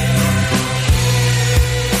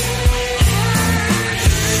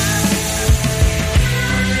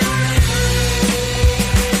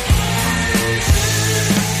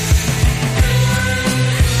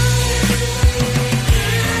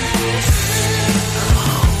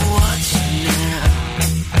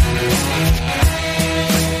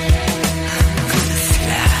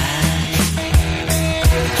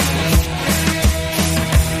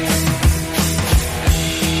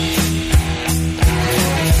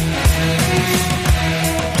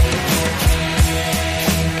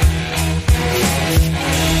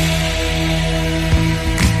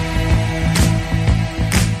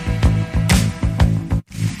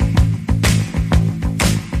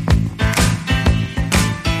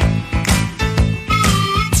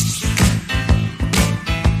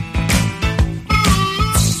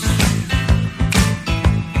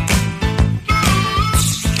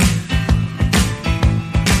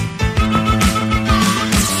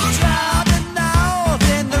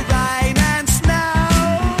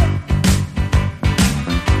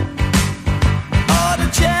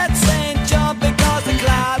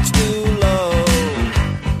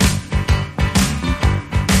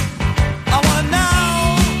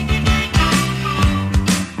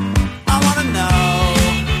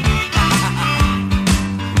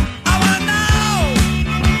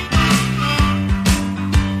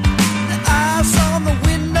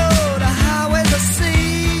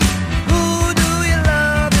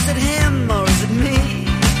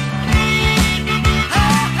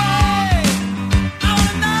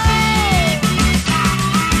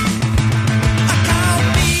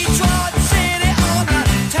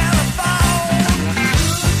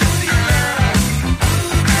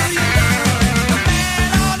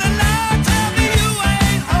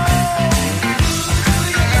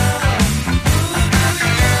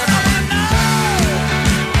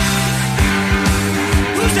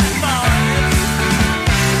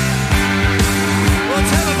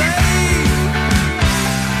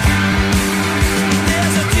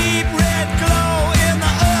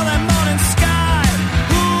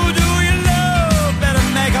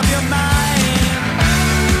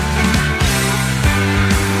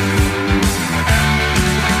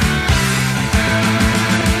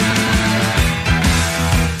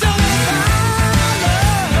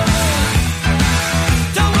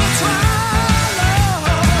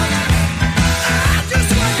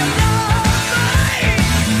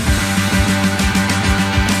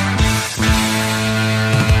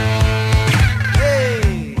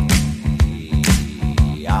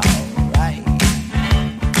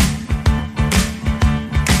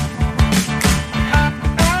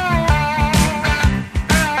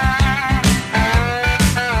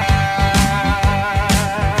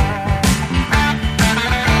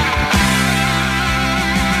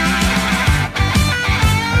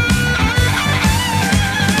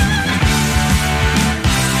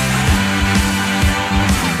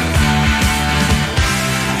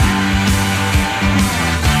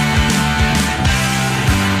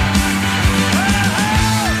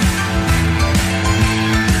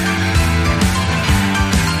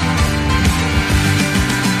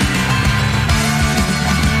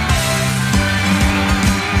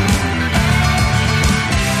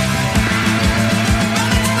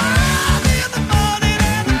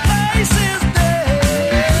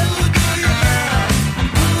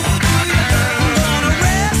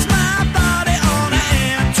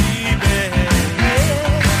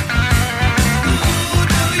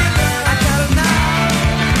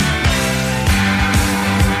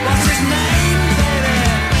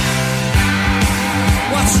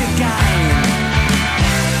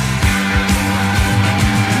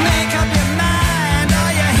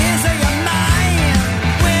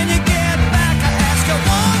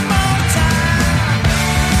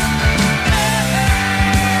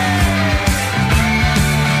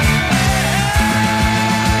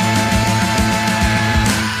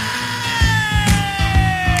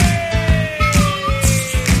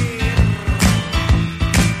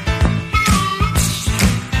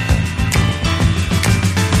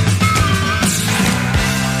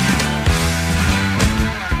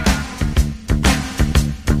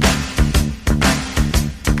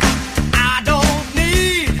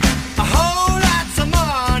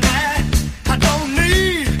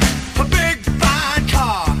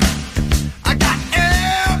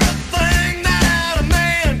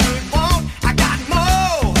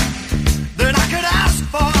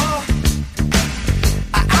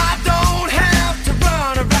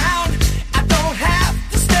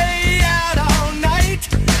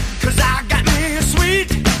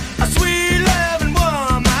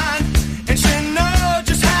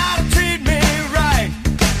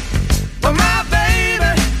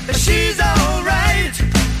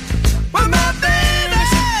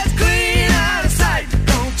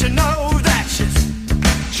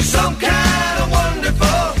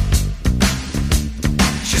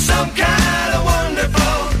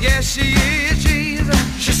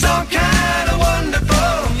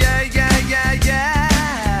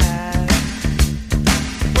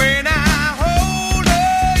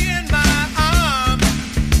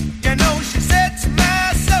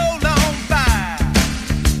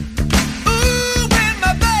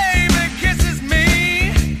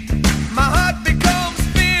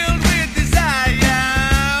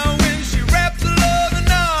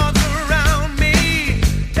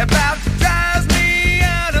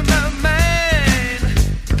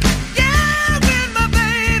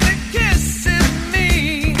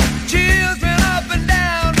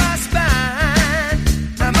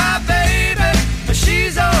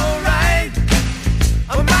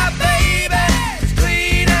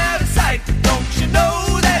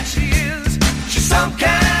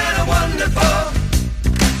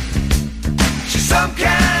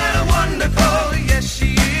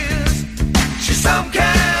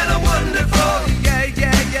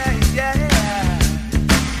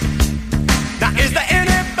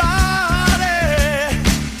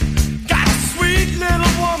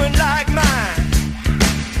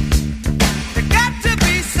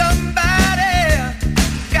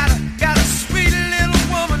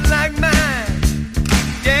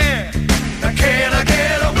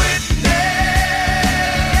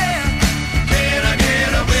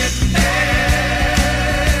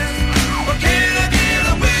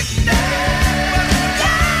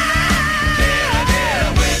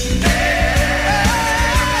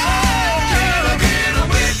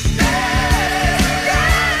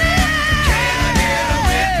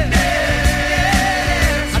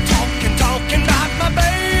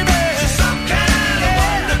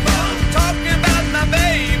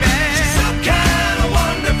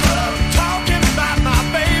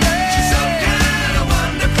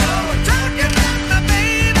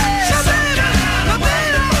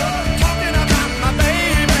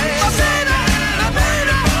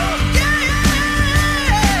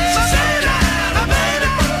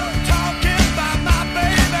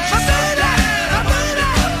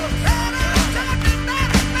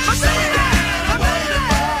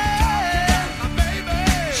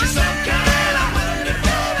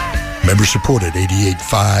Member-supported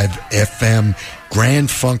 88.5 FM,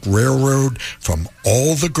 Grand Funk Railroad, From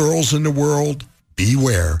All the Girls in the World,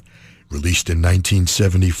 Beware. Released in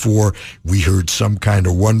 1974, we heard Some Kind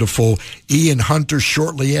of Wonderful. Ian Hunter,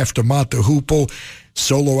 shortly after Mott the Hoople,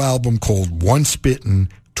 solo album called Once Bitten,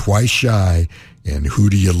 Twice Shy, and Who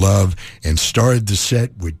Do You Love? And started the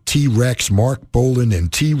set with T-Rex, Mark Bolan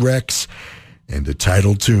and T-Rex, and the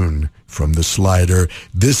title tune from The Slider.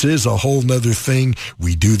 This is A Whole Nother Thing.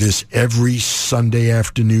 We do this every Sunday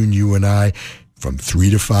afternoon, you and I, from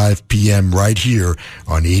 3 to 5 p.m. right here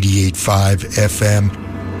on 88.5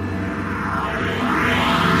 FM.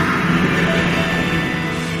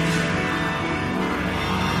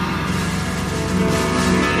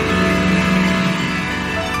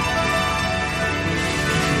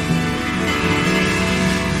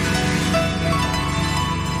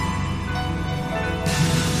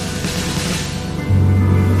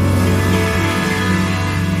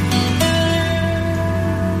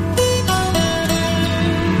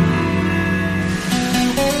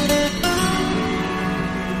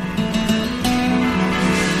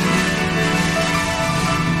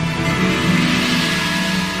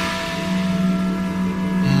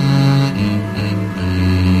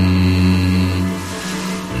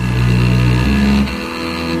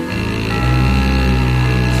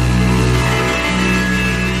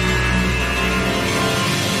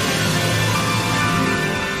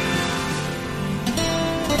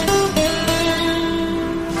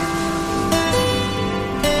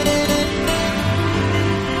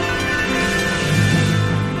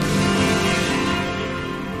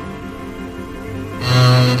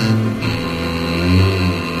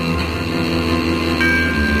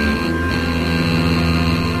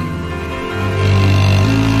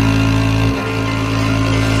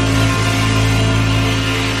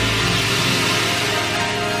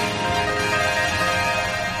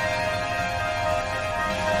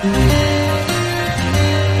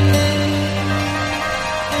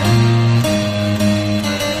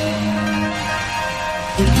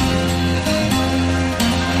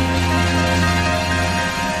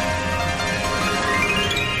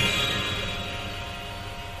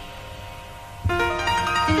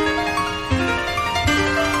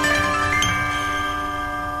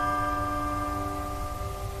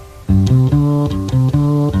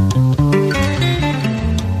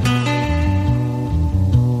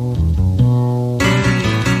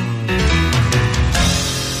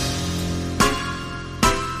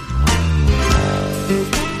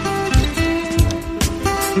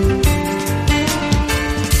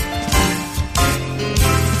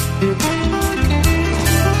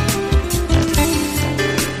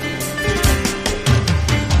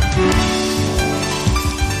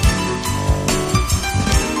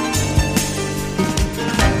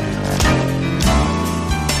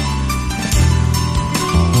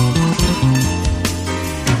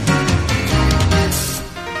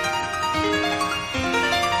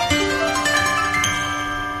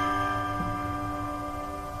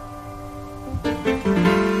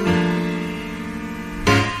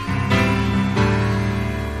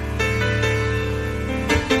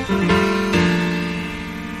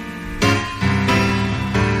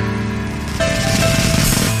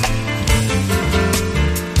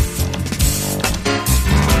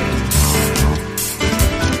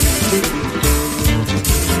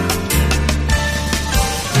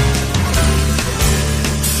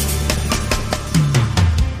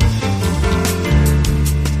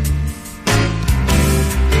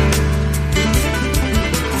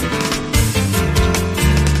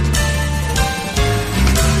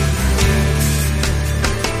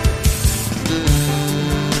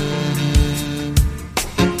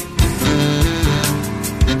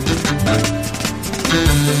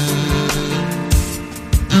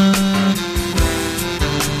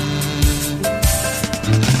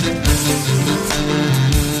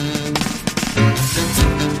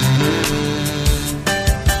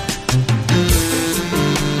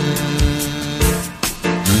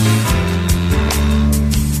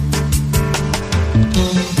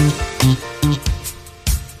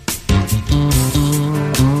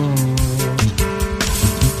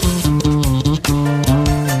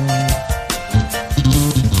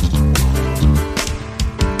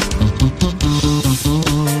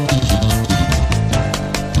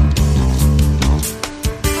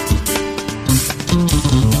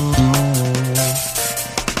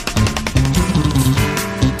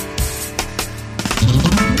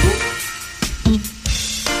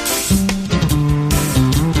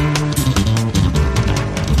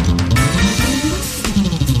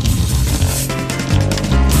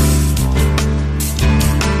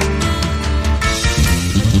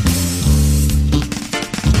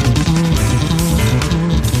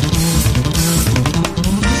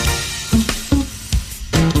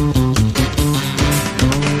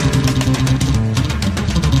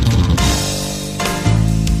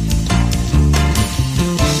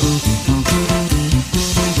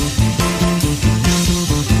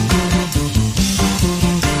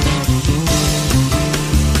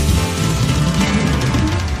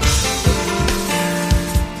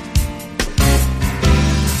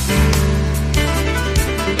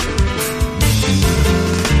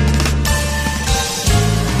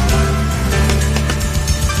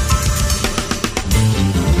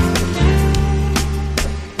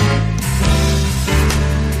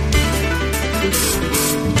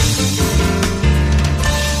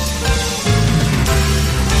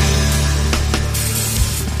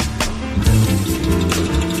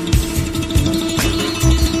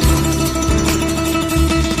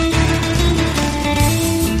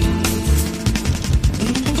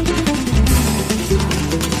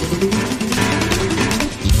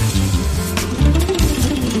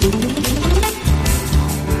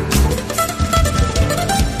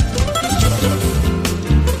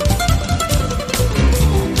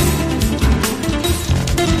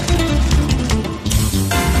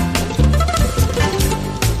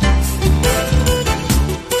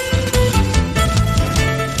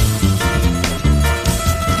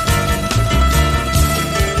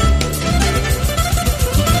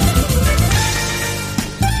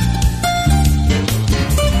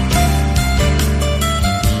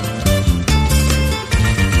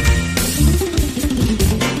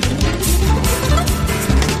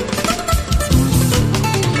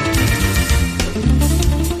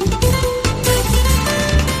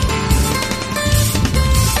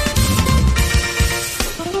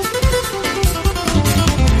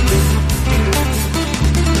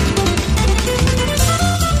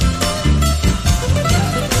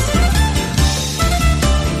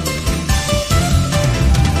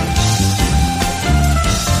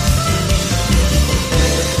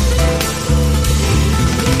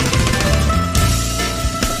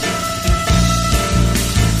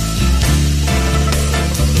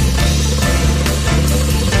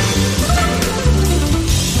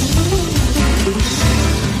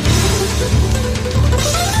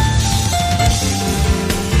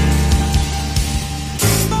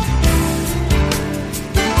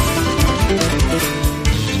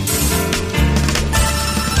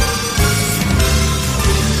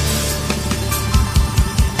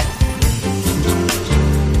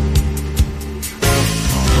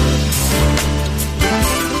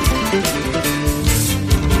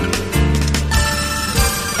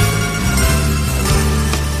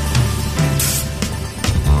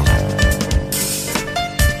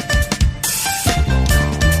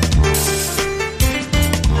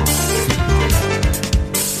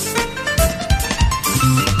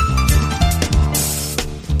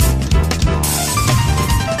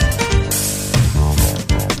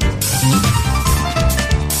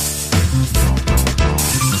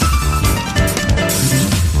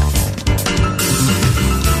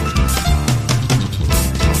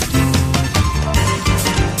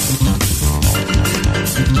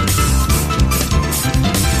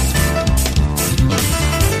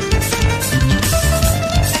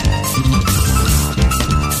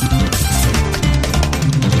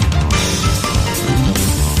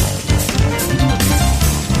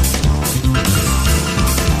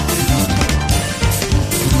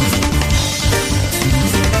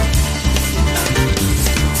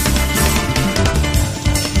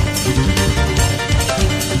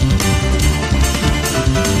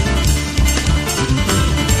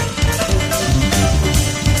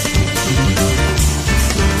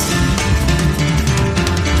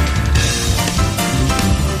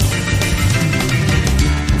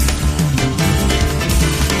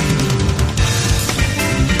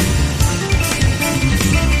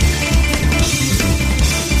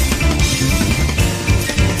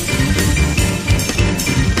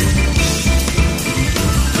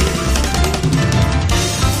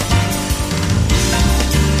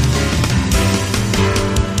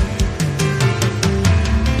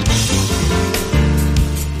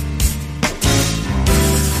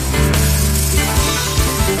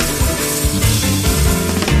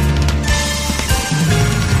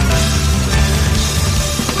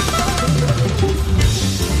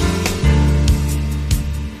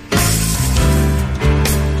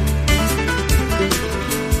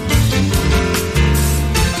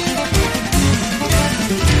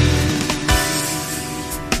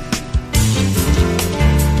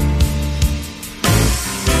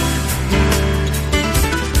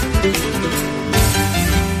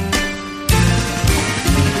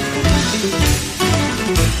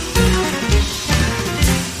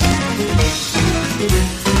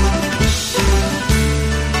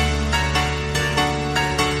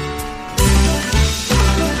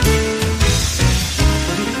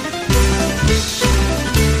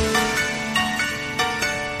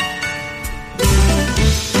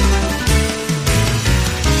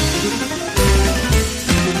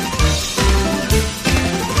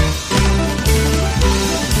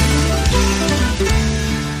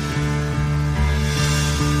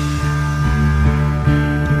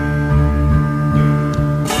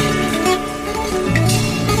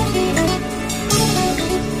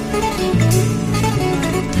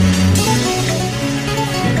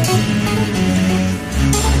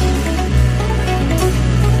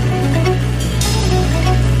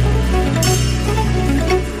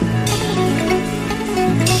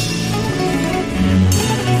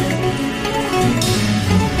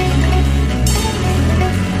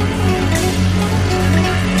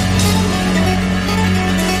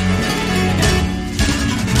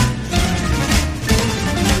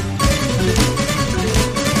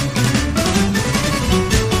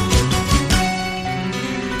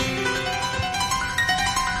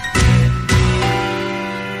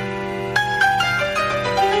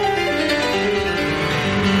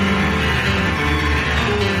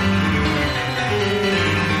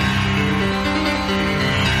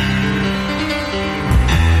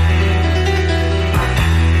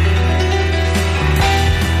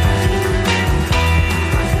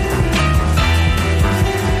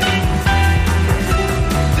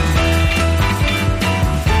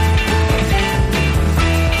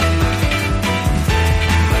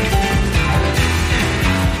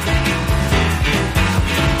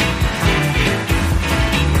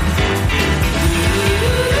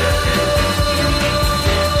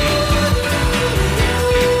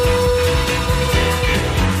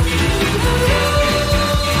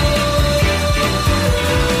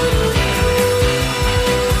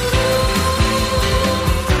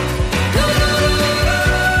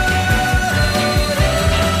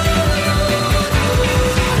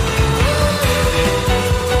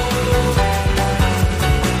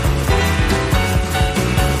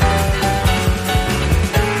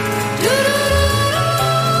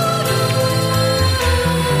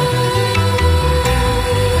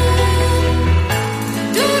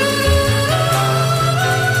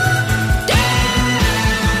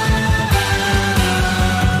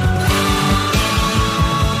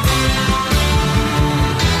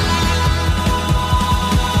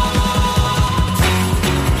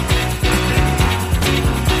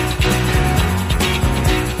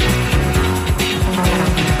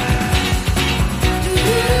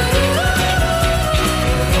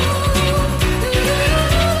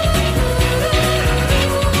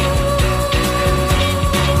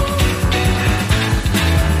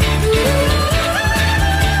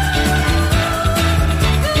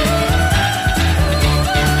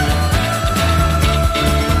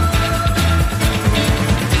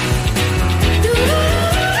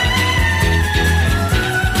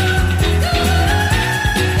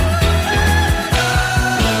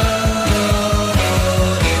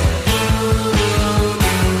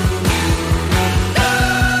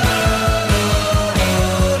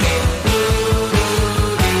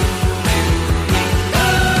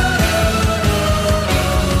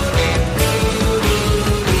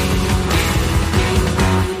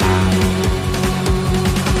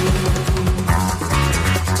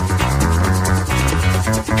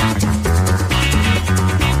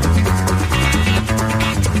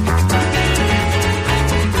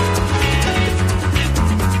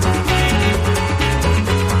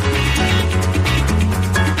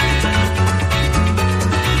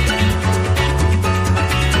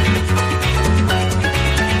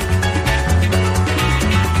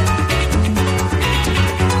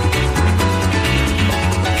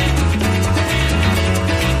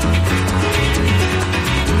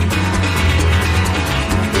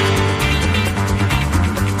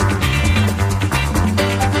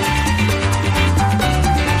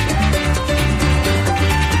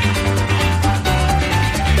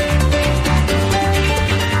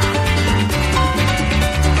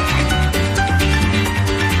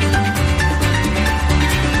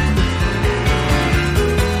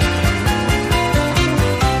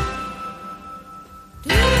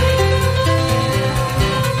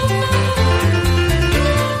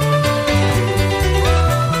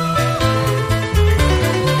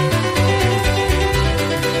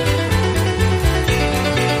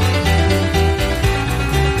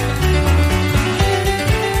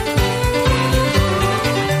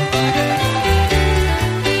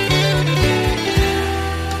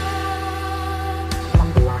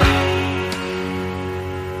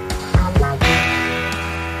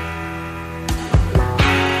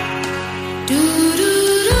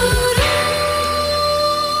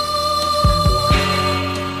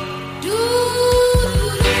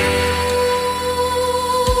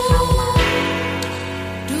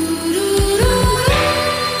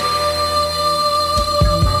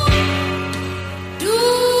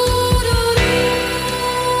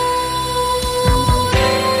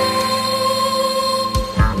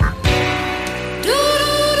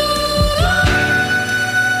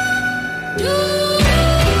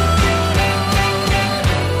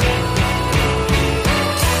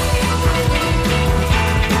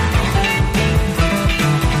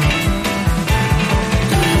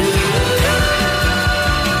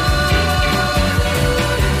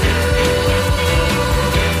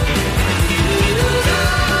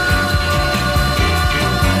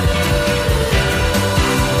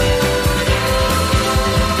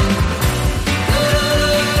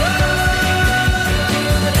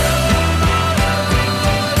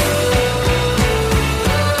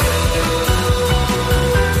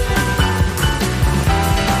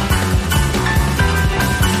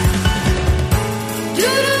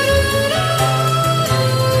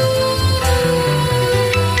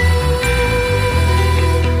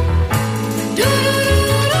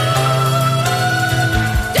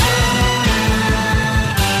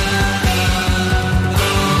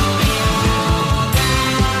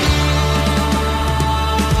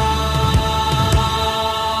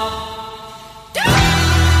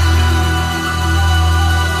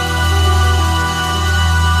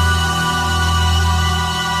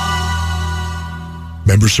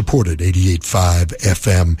 Member-supported 88.5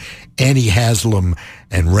 FM, Annie Haslam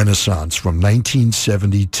and Renaissance from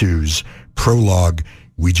 1972's Prologue.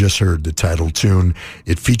 We just heard the title tune.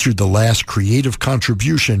 It featured the last creative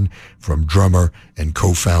contribution from drummer and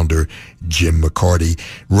co-founder Jim McCarty.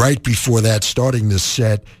 Right before that, starting this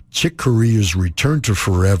set, Chick Corea's Return to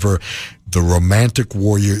Forever. The Romantic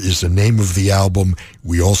Warrior is the name of the album.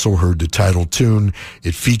 We also heard the title tune.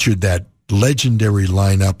 It featured that legendary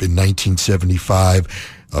lineup in 1975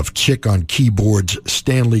 of Chick on keyboards,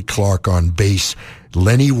 Stanley Clarke on bass,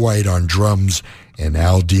 Lenny White on drums, and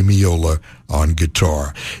Al Di Meola on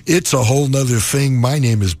guitar. It's a whole nother thing. My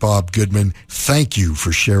name is Bob Goodman. Thank you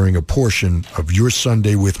for sharing a portion of your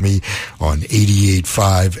Sunday with me on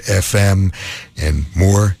 88.5 FM, and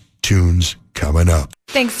more tunes coming up.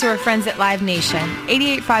 Thanks to our friends at Live Nation,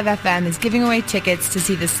 88.5 FM is giving away tickets to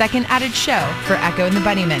see the second added show for Echo and the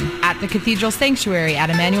Bunnymen at the Cathedral Sanctuary at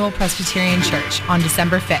Emmanuel Presbyterian Church on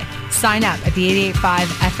December 5th. Sign up at the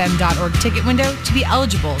 885fm.org ticket window to be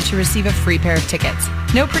eligible to receive a free pair of tickets.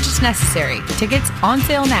 No purchase necessary. Tickets on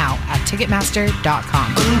sale now at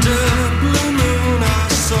Ticketmaster.com. Under blue moon I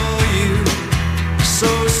saw you,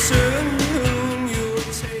 so soon you'll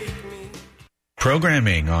take me.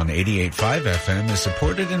 Programming on 88.5 FM is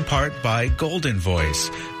supported in part by Golden Voice,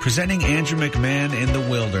 presenting Andrew McMahon in the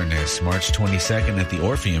Wilderness, March 22nd at the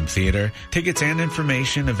Orpheum Theater. Tickets and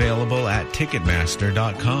information available at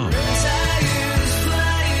Ticketmaster.com.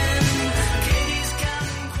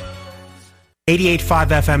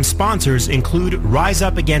 88.5 FM sponsors include Rise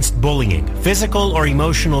Up Against Bullying. Physical or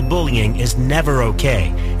emotional bullying is never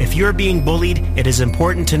okay. If you're being bullied, it is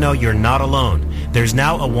important to know you're not alone. There's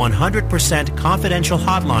now a 100% confidential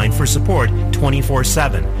hotline for support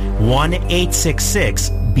 24/7.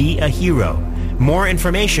 1-866-BE-A-HERO. More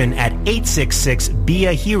information at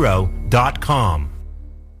 866beahero.com.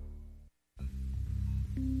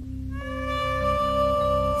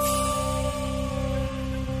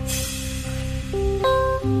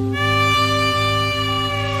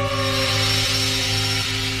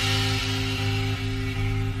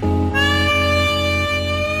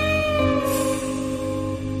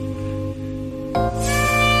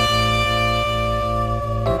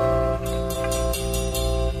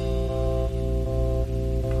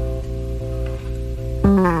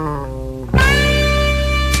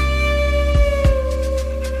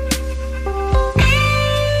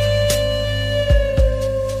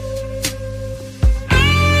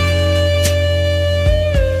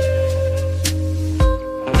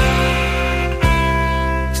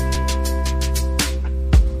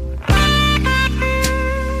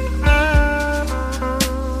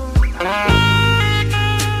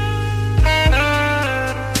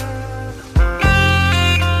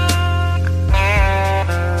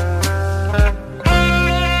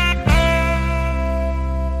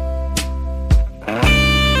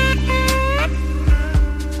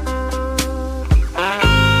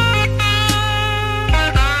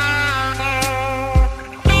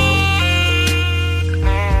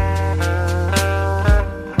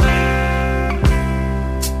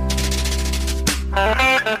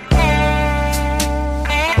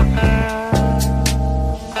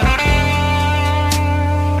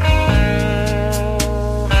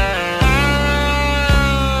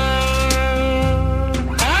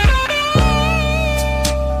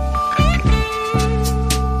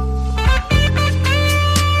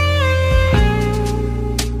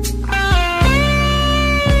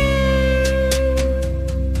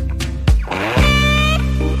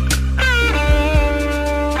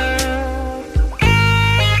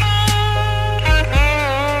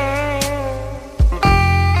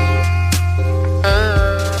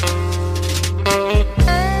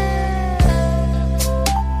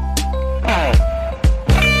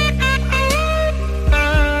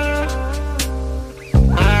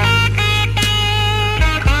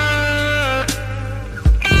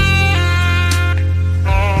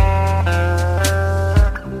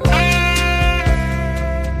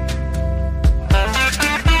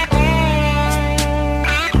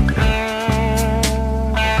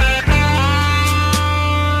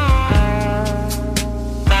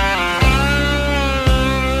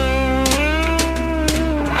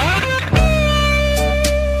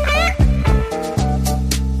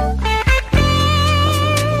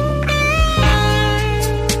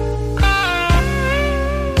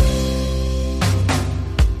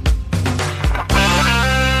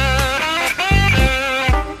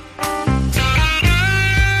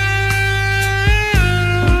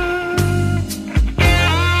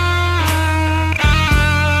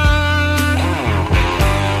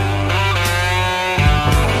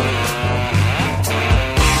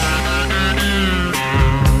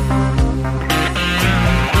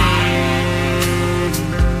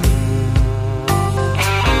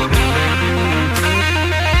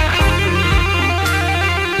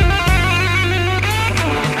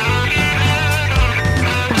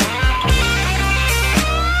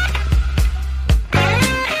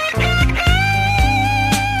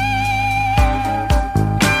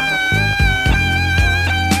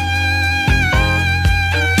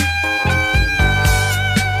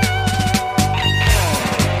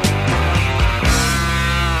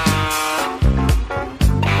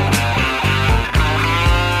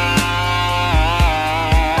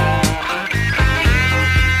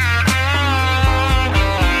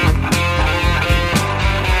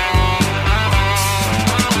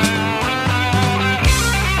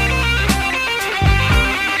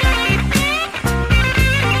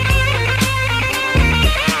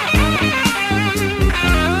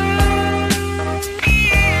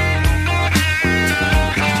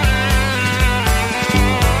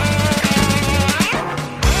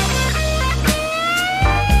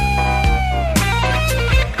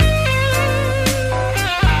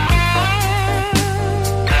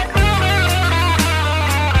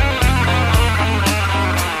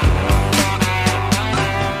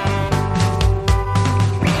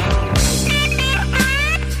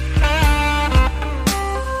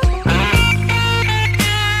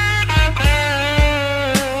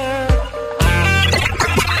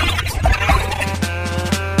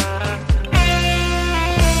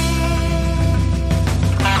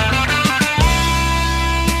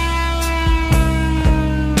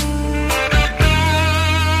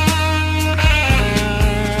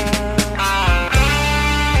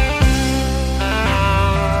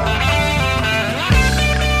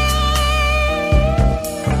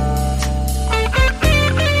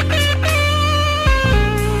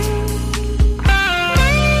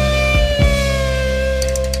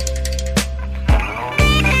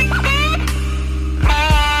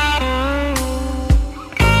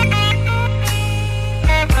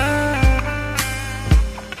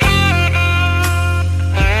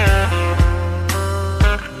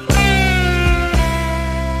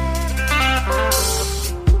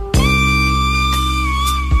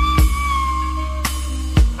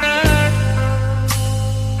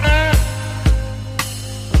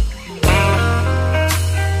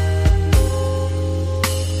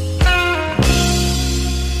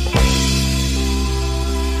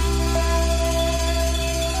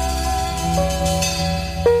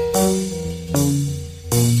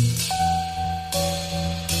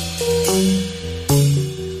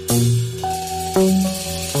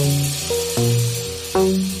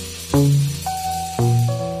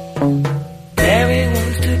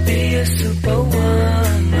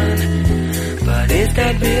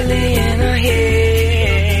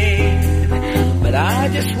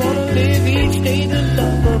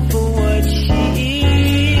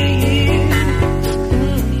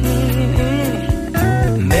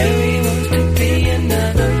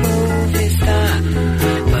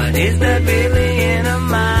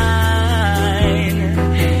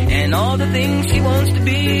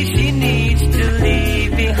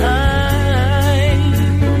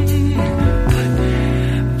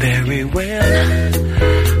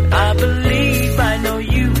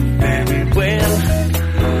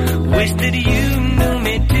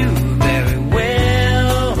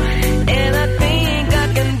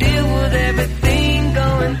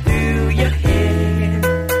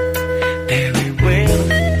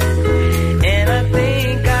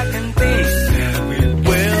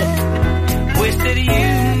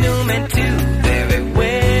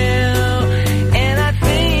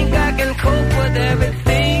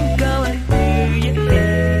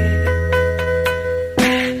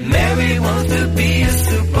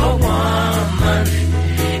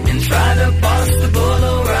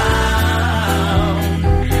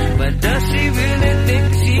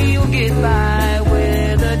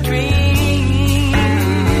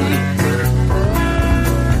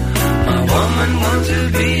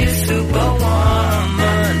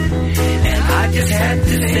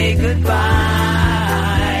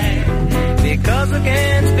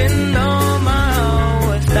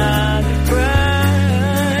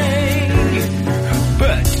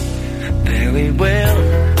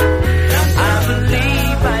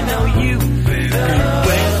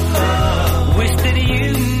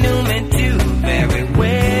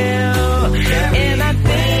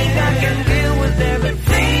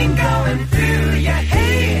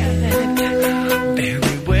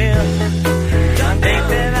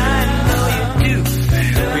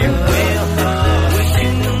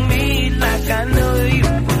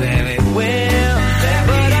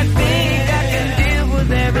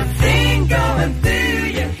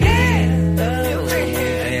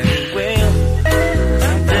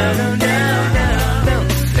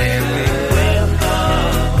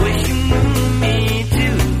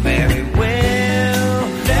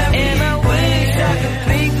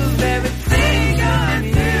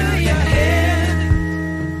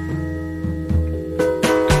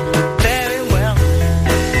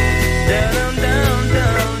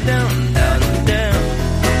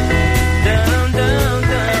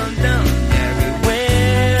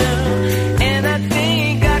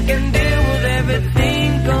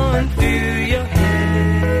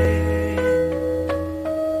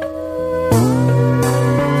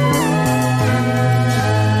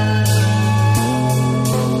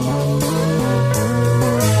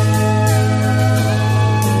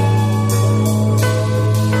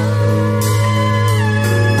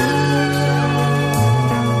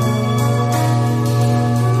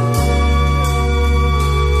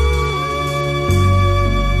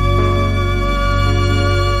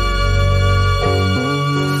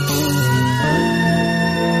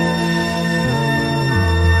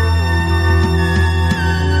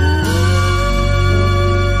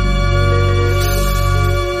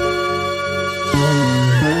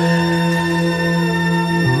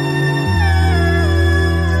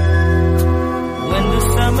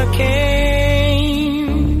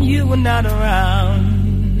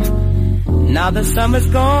 The summer's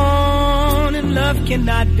gone and love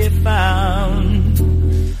cannot be found.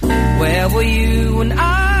 Where were you when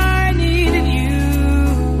I needed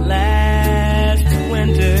you last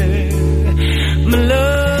winter, my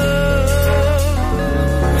love?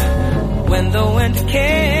 When the winter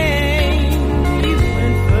came, you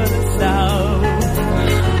went further south,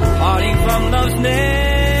 parting from love's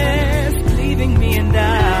nest, leaving me in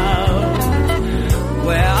doubt.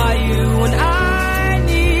 Where are you when I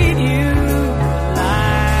need you?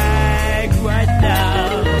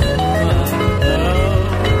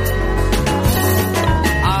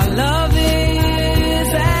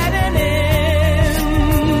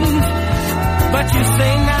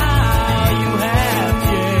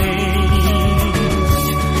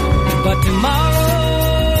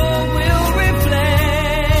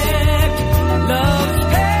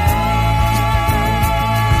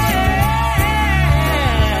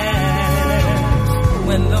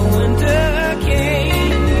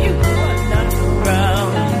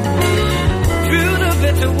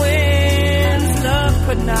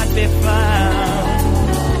 be found.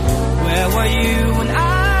 Where were you when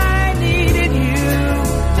I needed you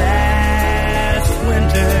last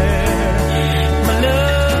winter, my love?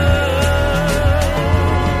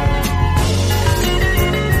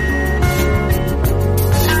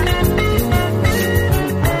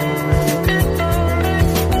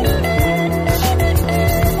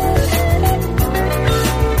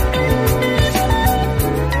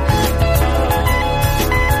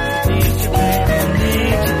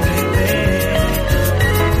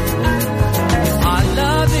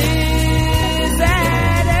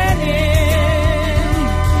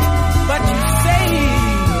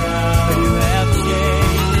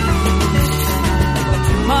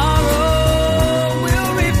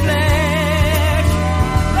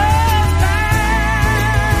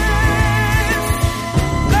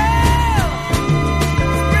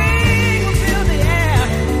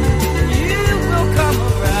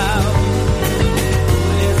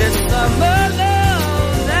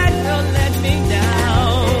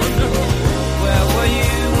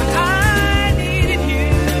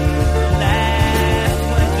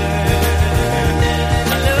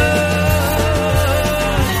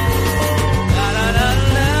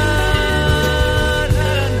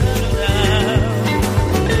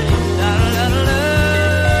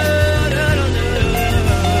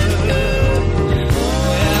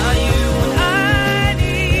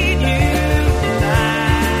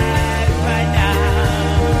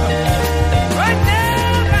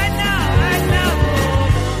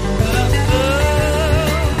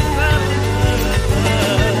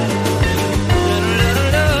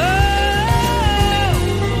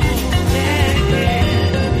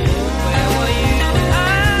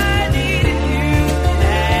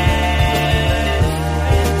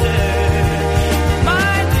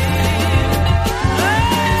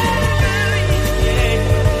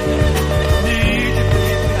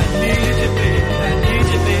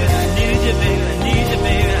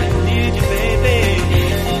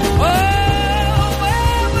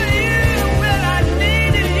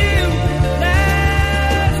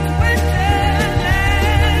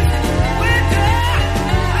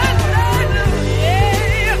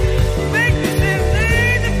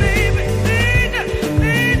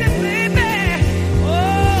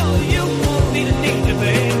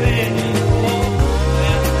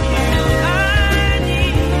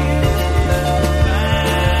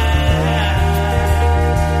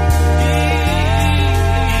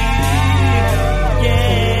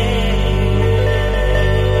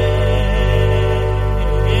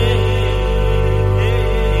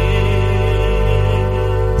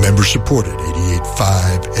 Supported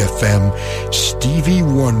 88.5 FM, Stevie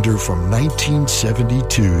Wonder from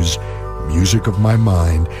 1972's Music of My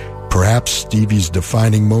Mind. Perhaps Stevie's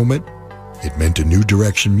defining moment. It meant a new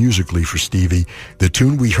direction musically for Stevie. The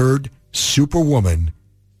tune we heard, Superwoman,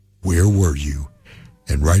 Where Were You?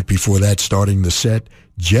 And right before that, starting the set,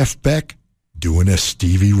 Jeff Beck doing a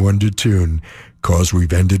Stevie Wonder tune, 'Cause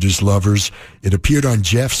We've Ended as Lovers. It appeared on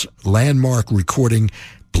Jeff's landmark recording,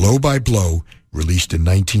 Blow by Blow, released in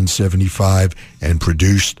 1975 and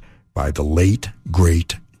produced by the late,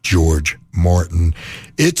 great George Martin.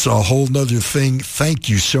 It's a whole nother thing. Thank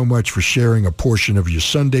you so much for sharing a portion of your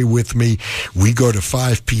Sunday with me. We go to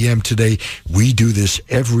 5 p.m. today. We do this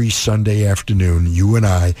every Sunday afternoon. You and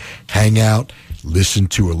I hang out, listen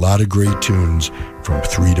to a lot of great tunes from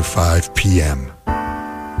 3 to 5 p.m.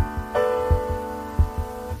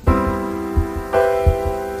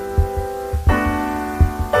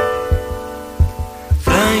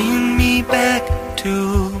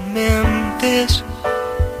 To Memphis,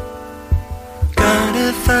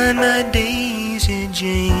 gotta find my Daisy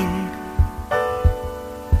Jane.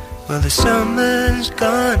 Well, the summer's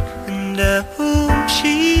gone and I hope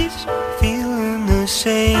she's feeling the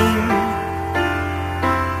same.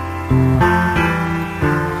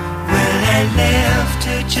 Well, I left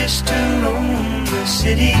her just to roam the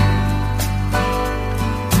city,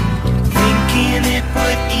 thinking it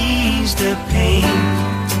would ease the pain.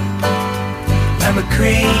 I'm a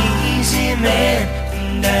crazy man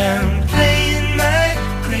and I'm playing my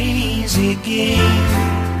crazy game.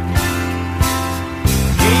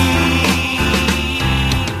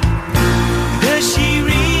 Does she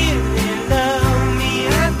really love me?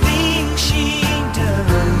 I think she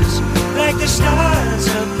does. Like the stars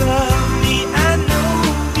above me, I know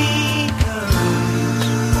because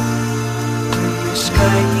when the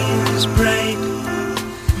sky is bright,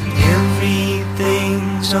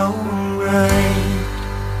 everything's alright.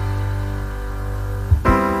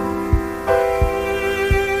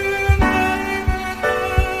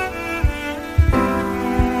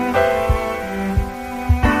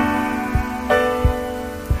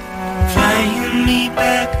 flying me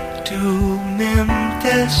back to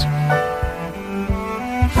Memphis.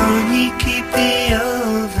 Honey, keep the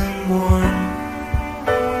oven warm.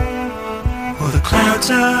 Well, the clouds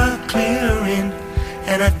are clearing,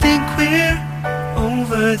 and I think we're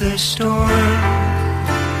over the storm.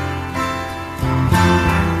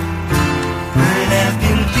 But I've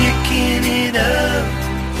been picking it up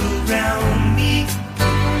around me.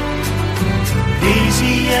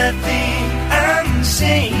 Lazy, I think I'm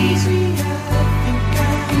sane.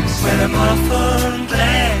 Well, I'm awful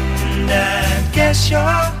glad, and I guess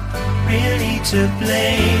you're really to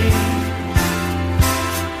blame.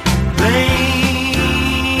 Blame.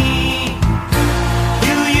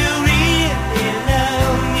 Do you really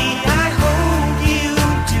love me? I hope you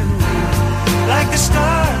do. Like the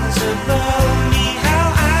stars above me, how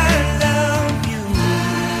I love you.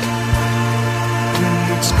 When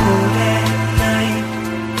it's cold at night,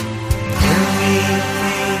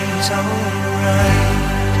 everything's alright.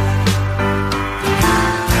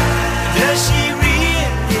 Does she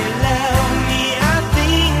really love me? I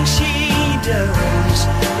think she does.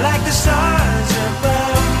 Like the stars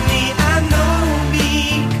above me, I know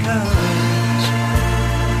because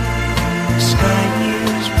the sky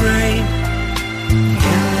is bright,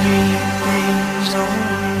 everything's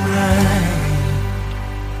alright.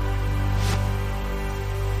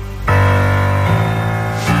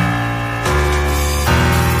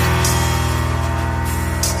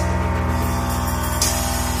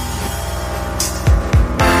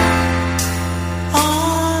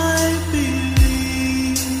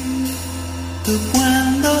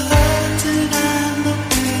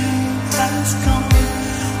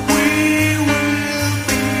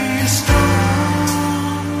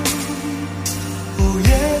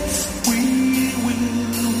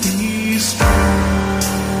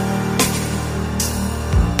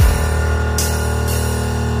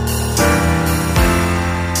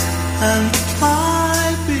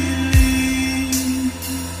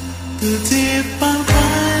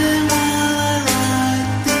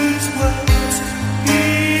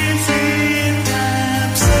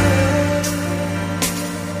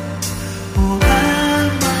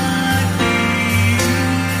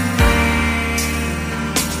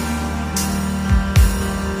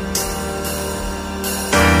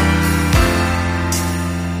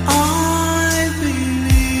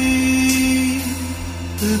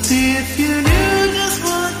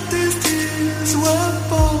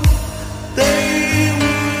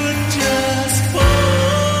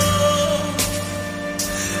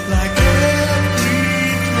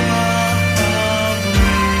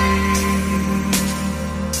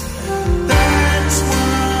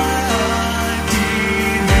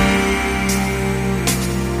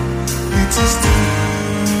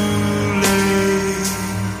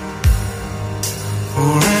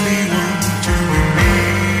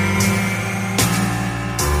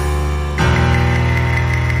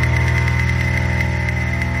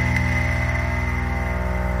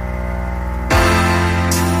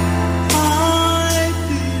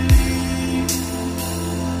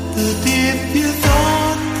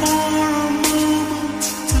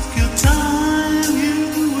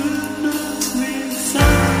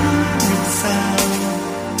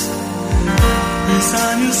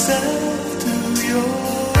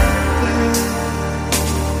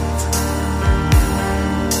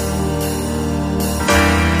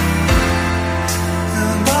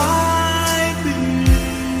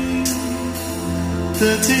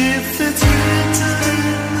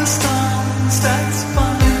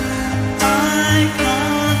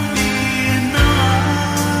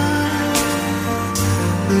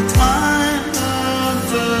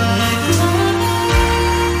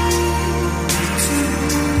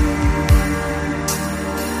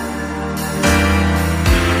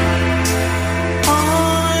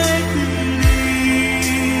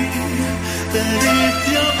 That if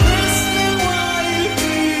you're listening while you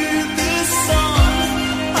hear this song,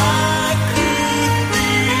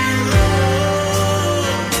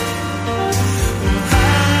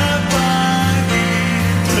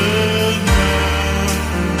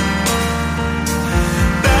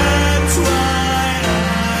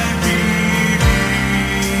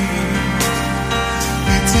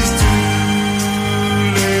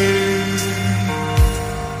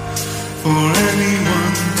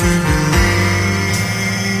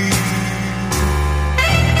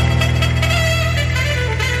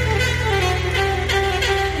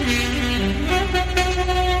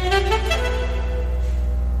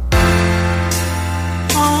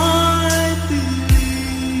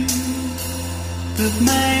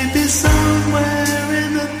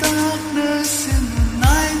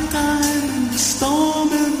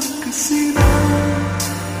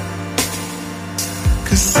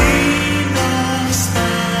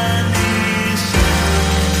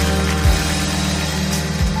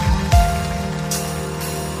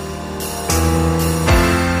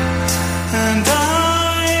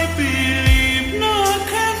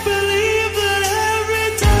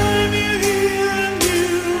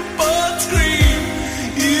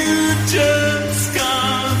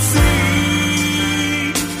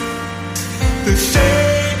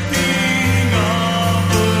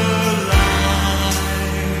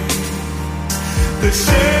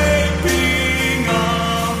 shaping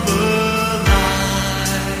of the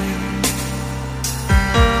light.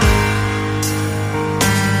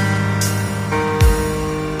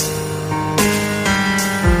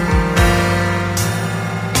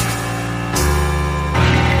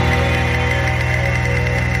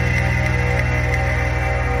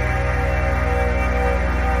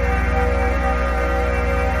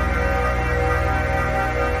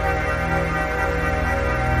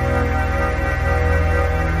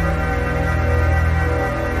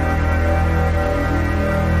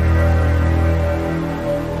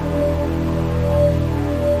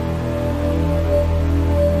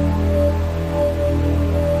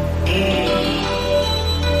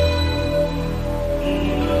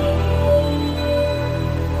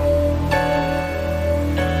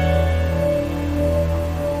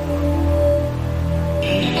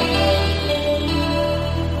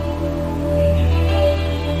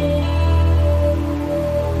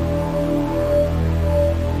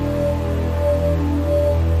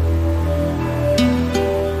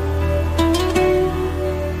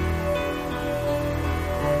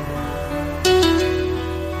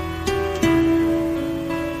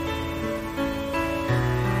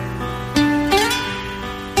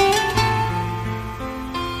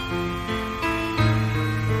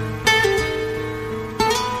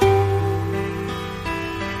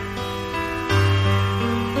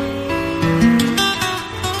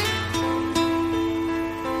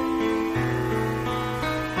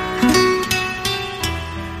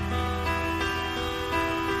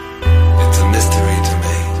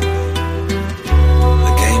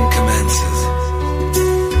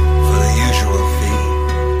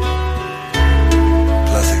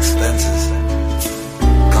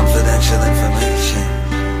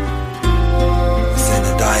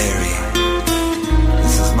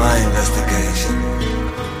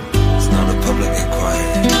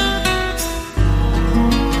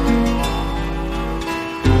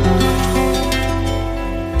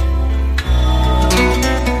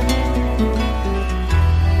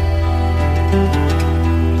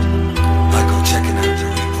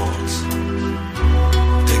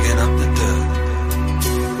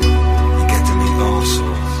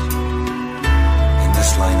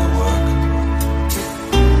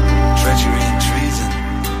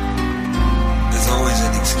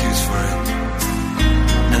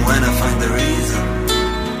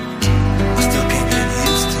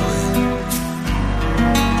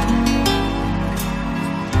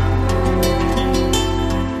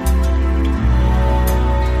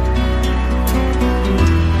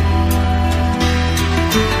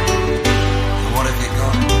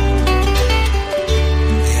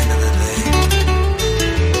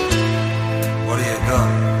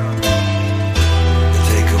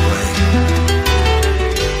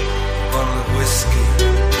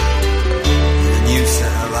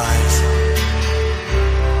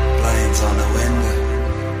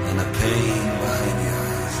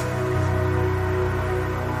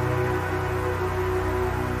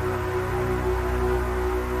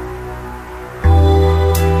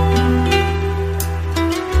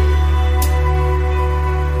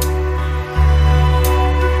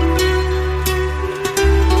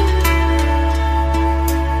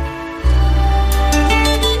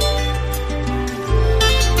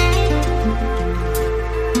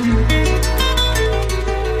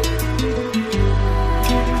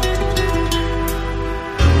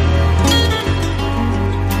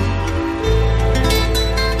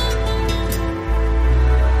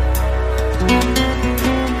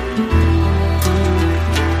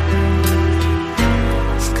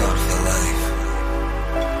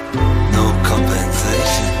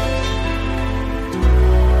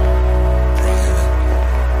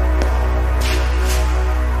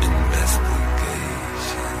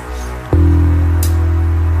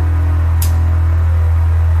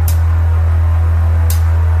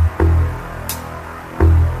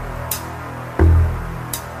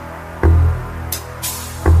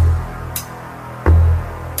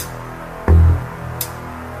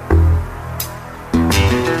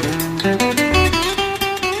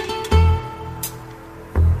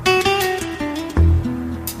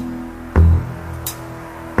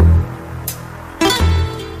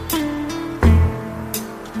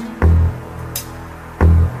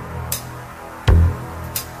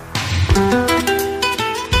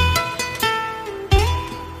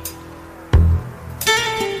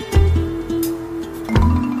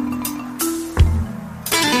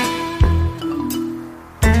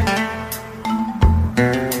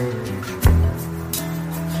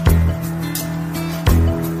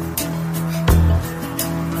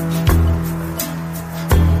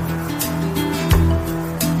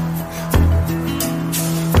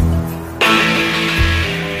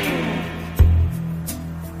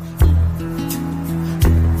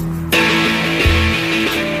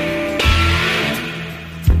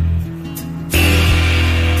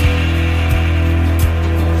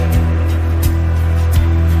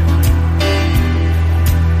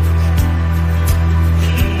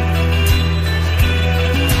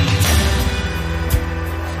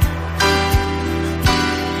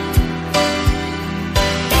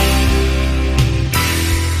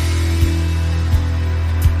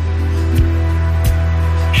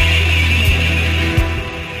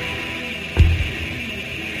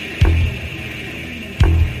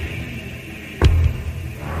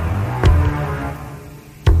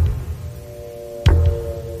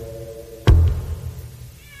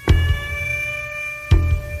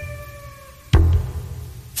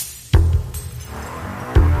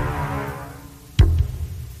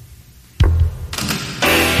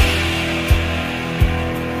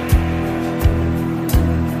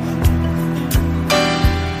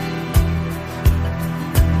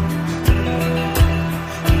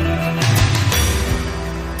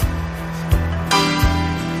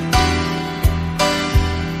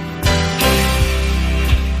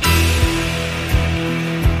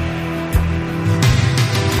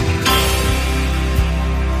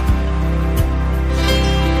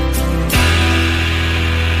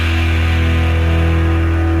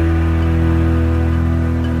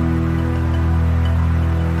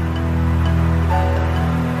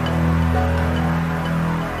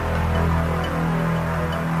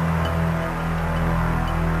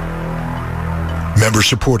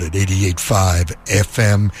 Member-supported 88.5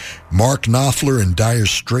 FM, Mark Knopfler and Dire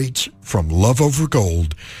Straits from Love Over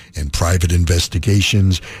Gold and Private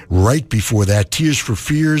Investigations. Right before that, Tears for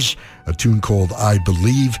Fears, a tune called I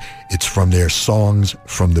Believe. It's from their Songs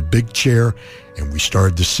from the Big Chair. And we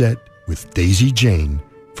started the set with Daisy Jane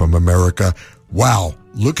from America. Wow,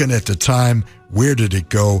 looking at the time, where did it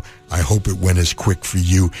go? I hope it went as quick for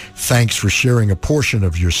you. Thanks for sharing a portion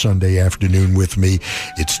of your Sunday afternoon with me.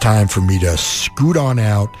 It's time for me to scoot on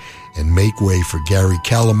out and make way for Gary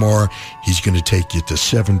Calamar. He's going to take you to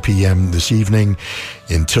 7 p.m. this evening.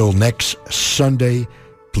 Until next Sunday,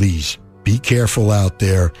 please be careful out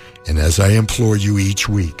there. And as I implore you each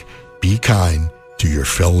week, be kind to your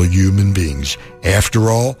fellow human beings. After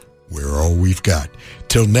all, we're all we've got.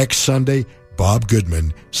 Till next Sunday, Bob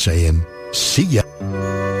Goodman saying, see ya.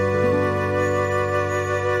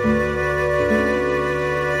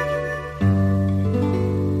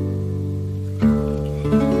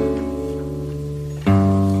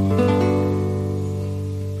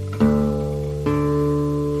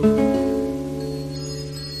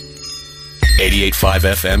 98.5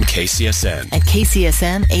 FM KCSN. At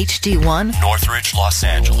KCSN HD1, Northridge, Los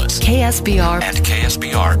Angeles. KSBR. And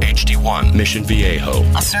KSBR HD1, Mission Viejo.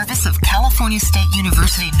 A service of California State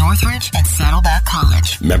University Northridge and Saddleback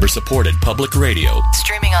College. Member-supported public radio.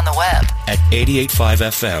 Streaming on the web at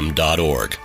 885fm.org.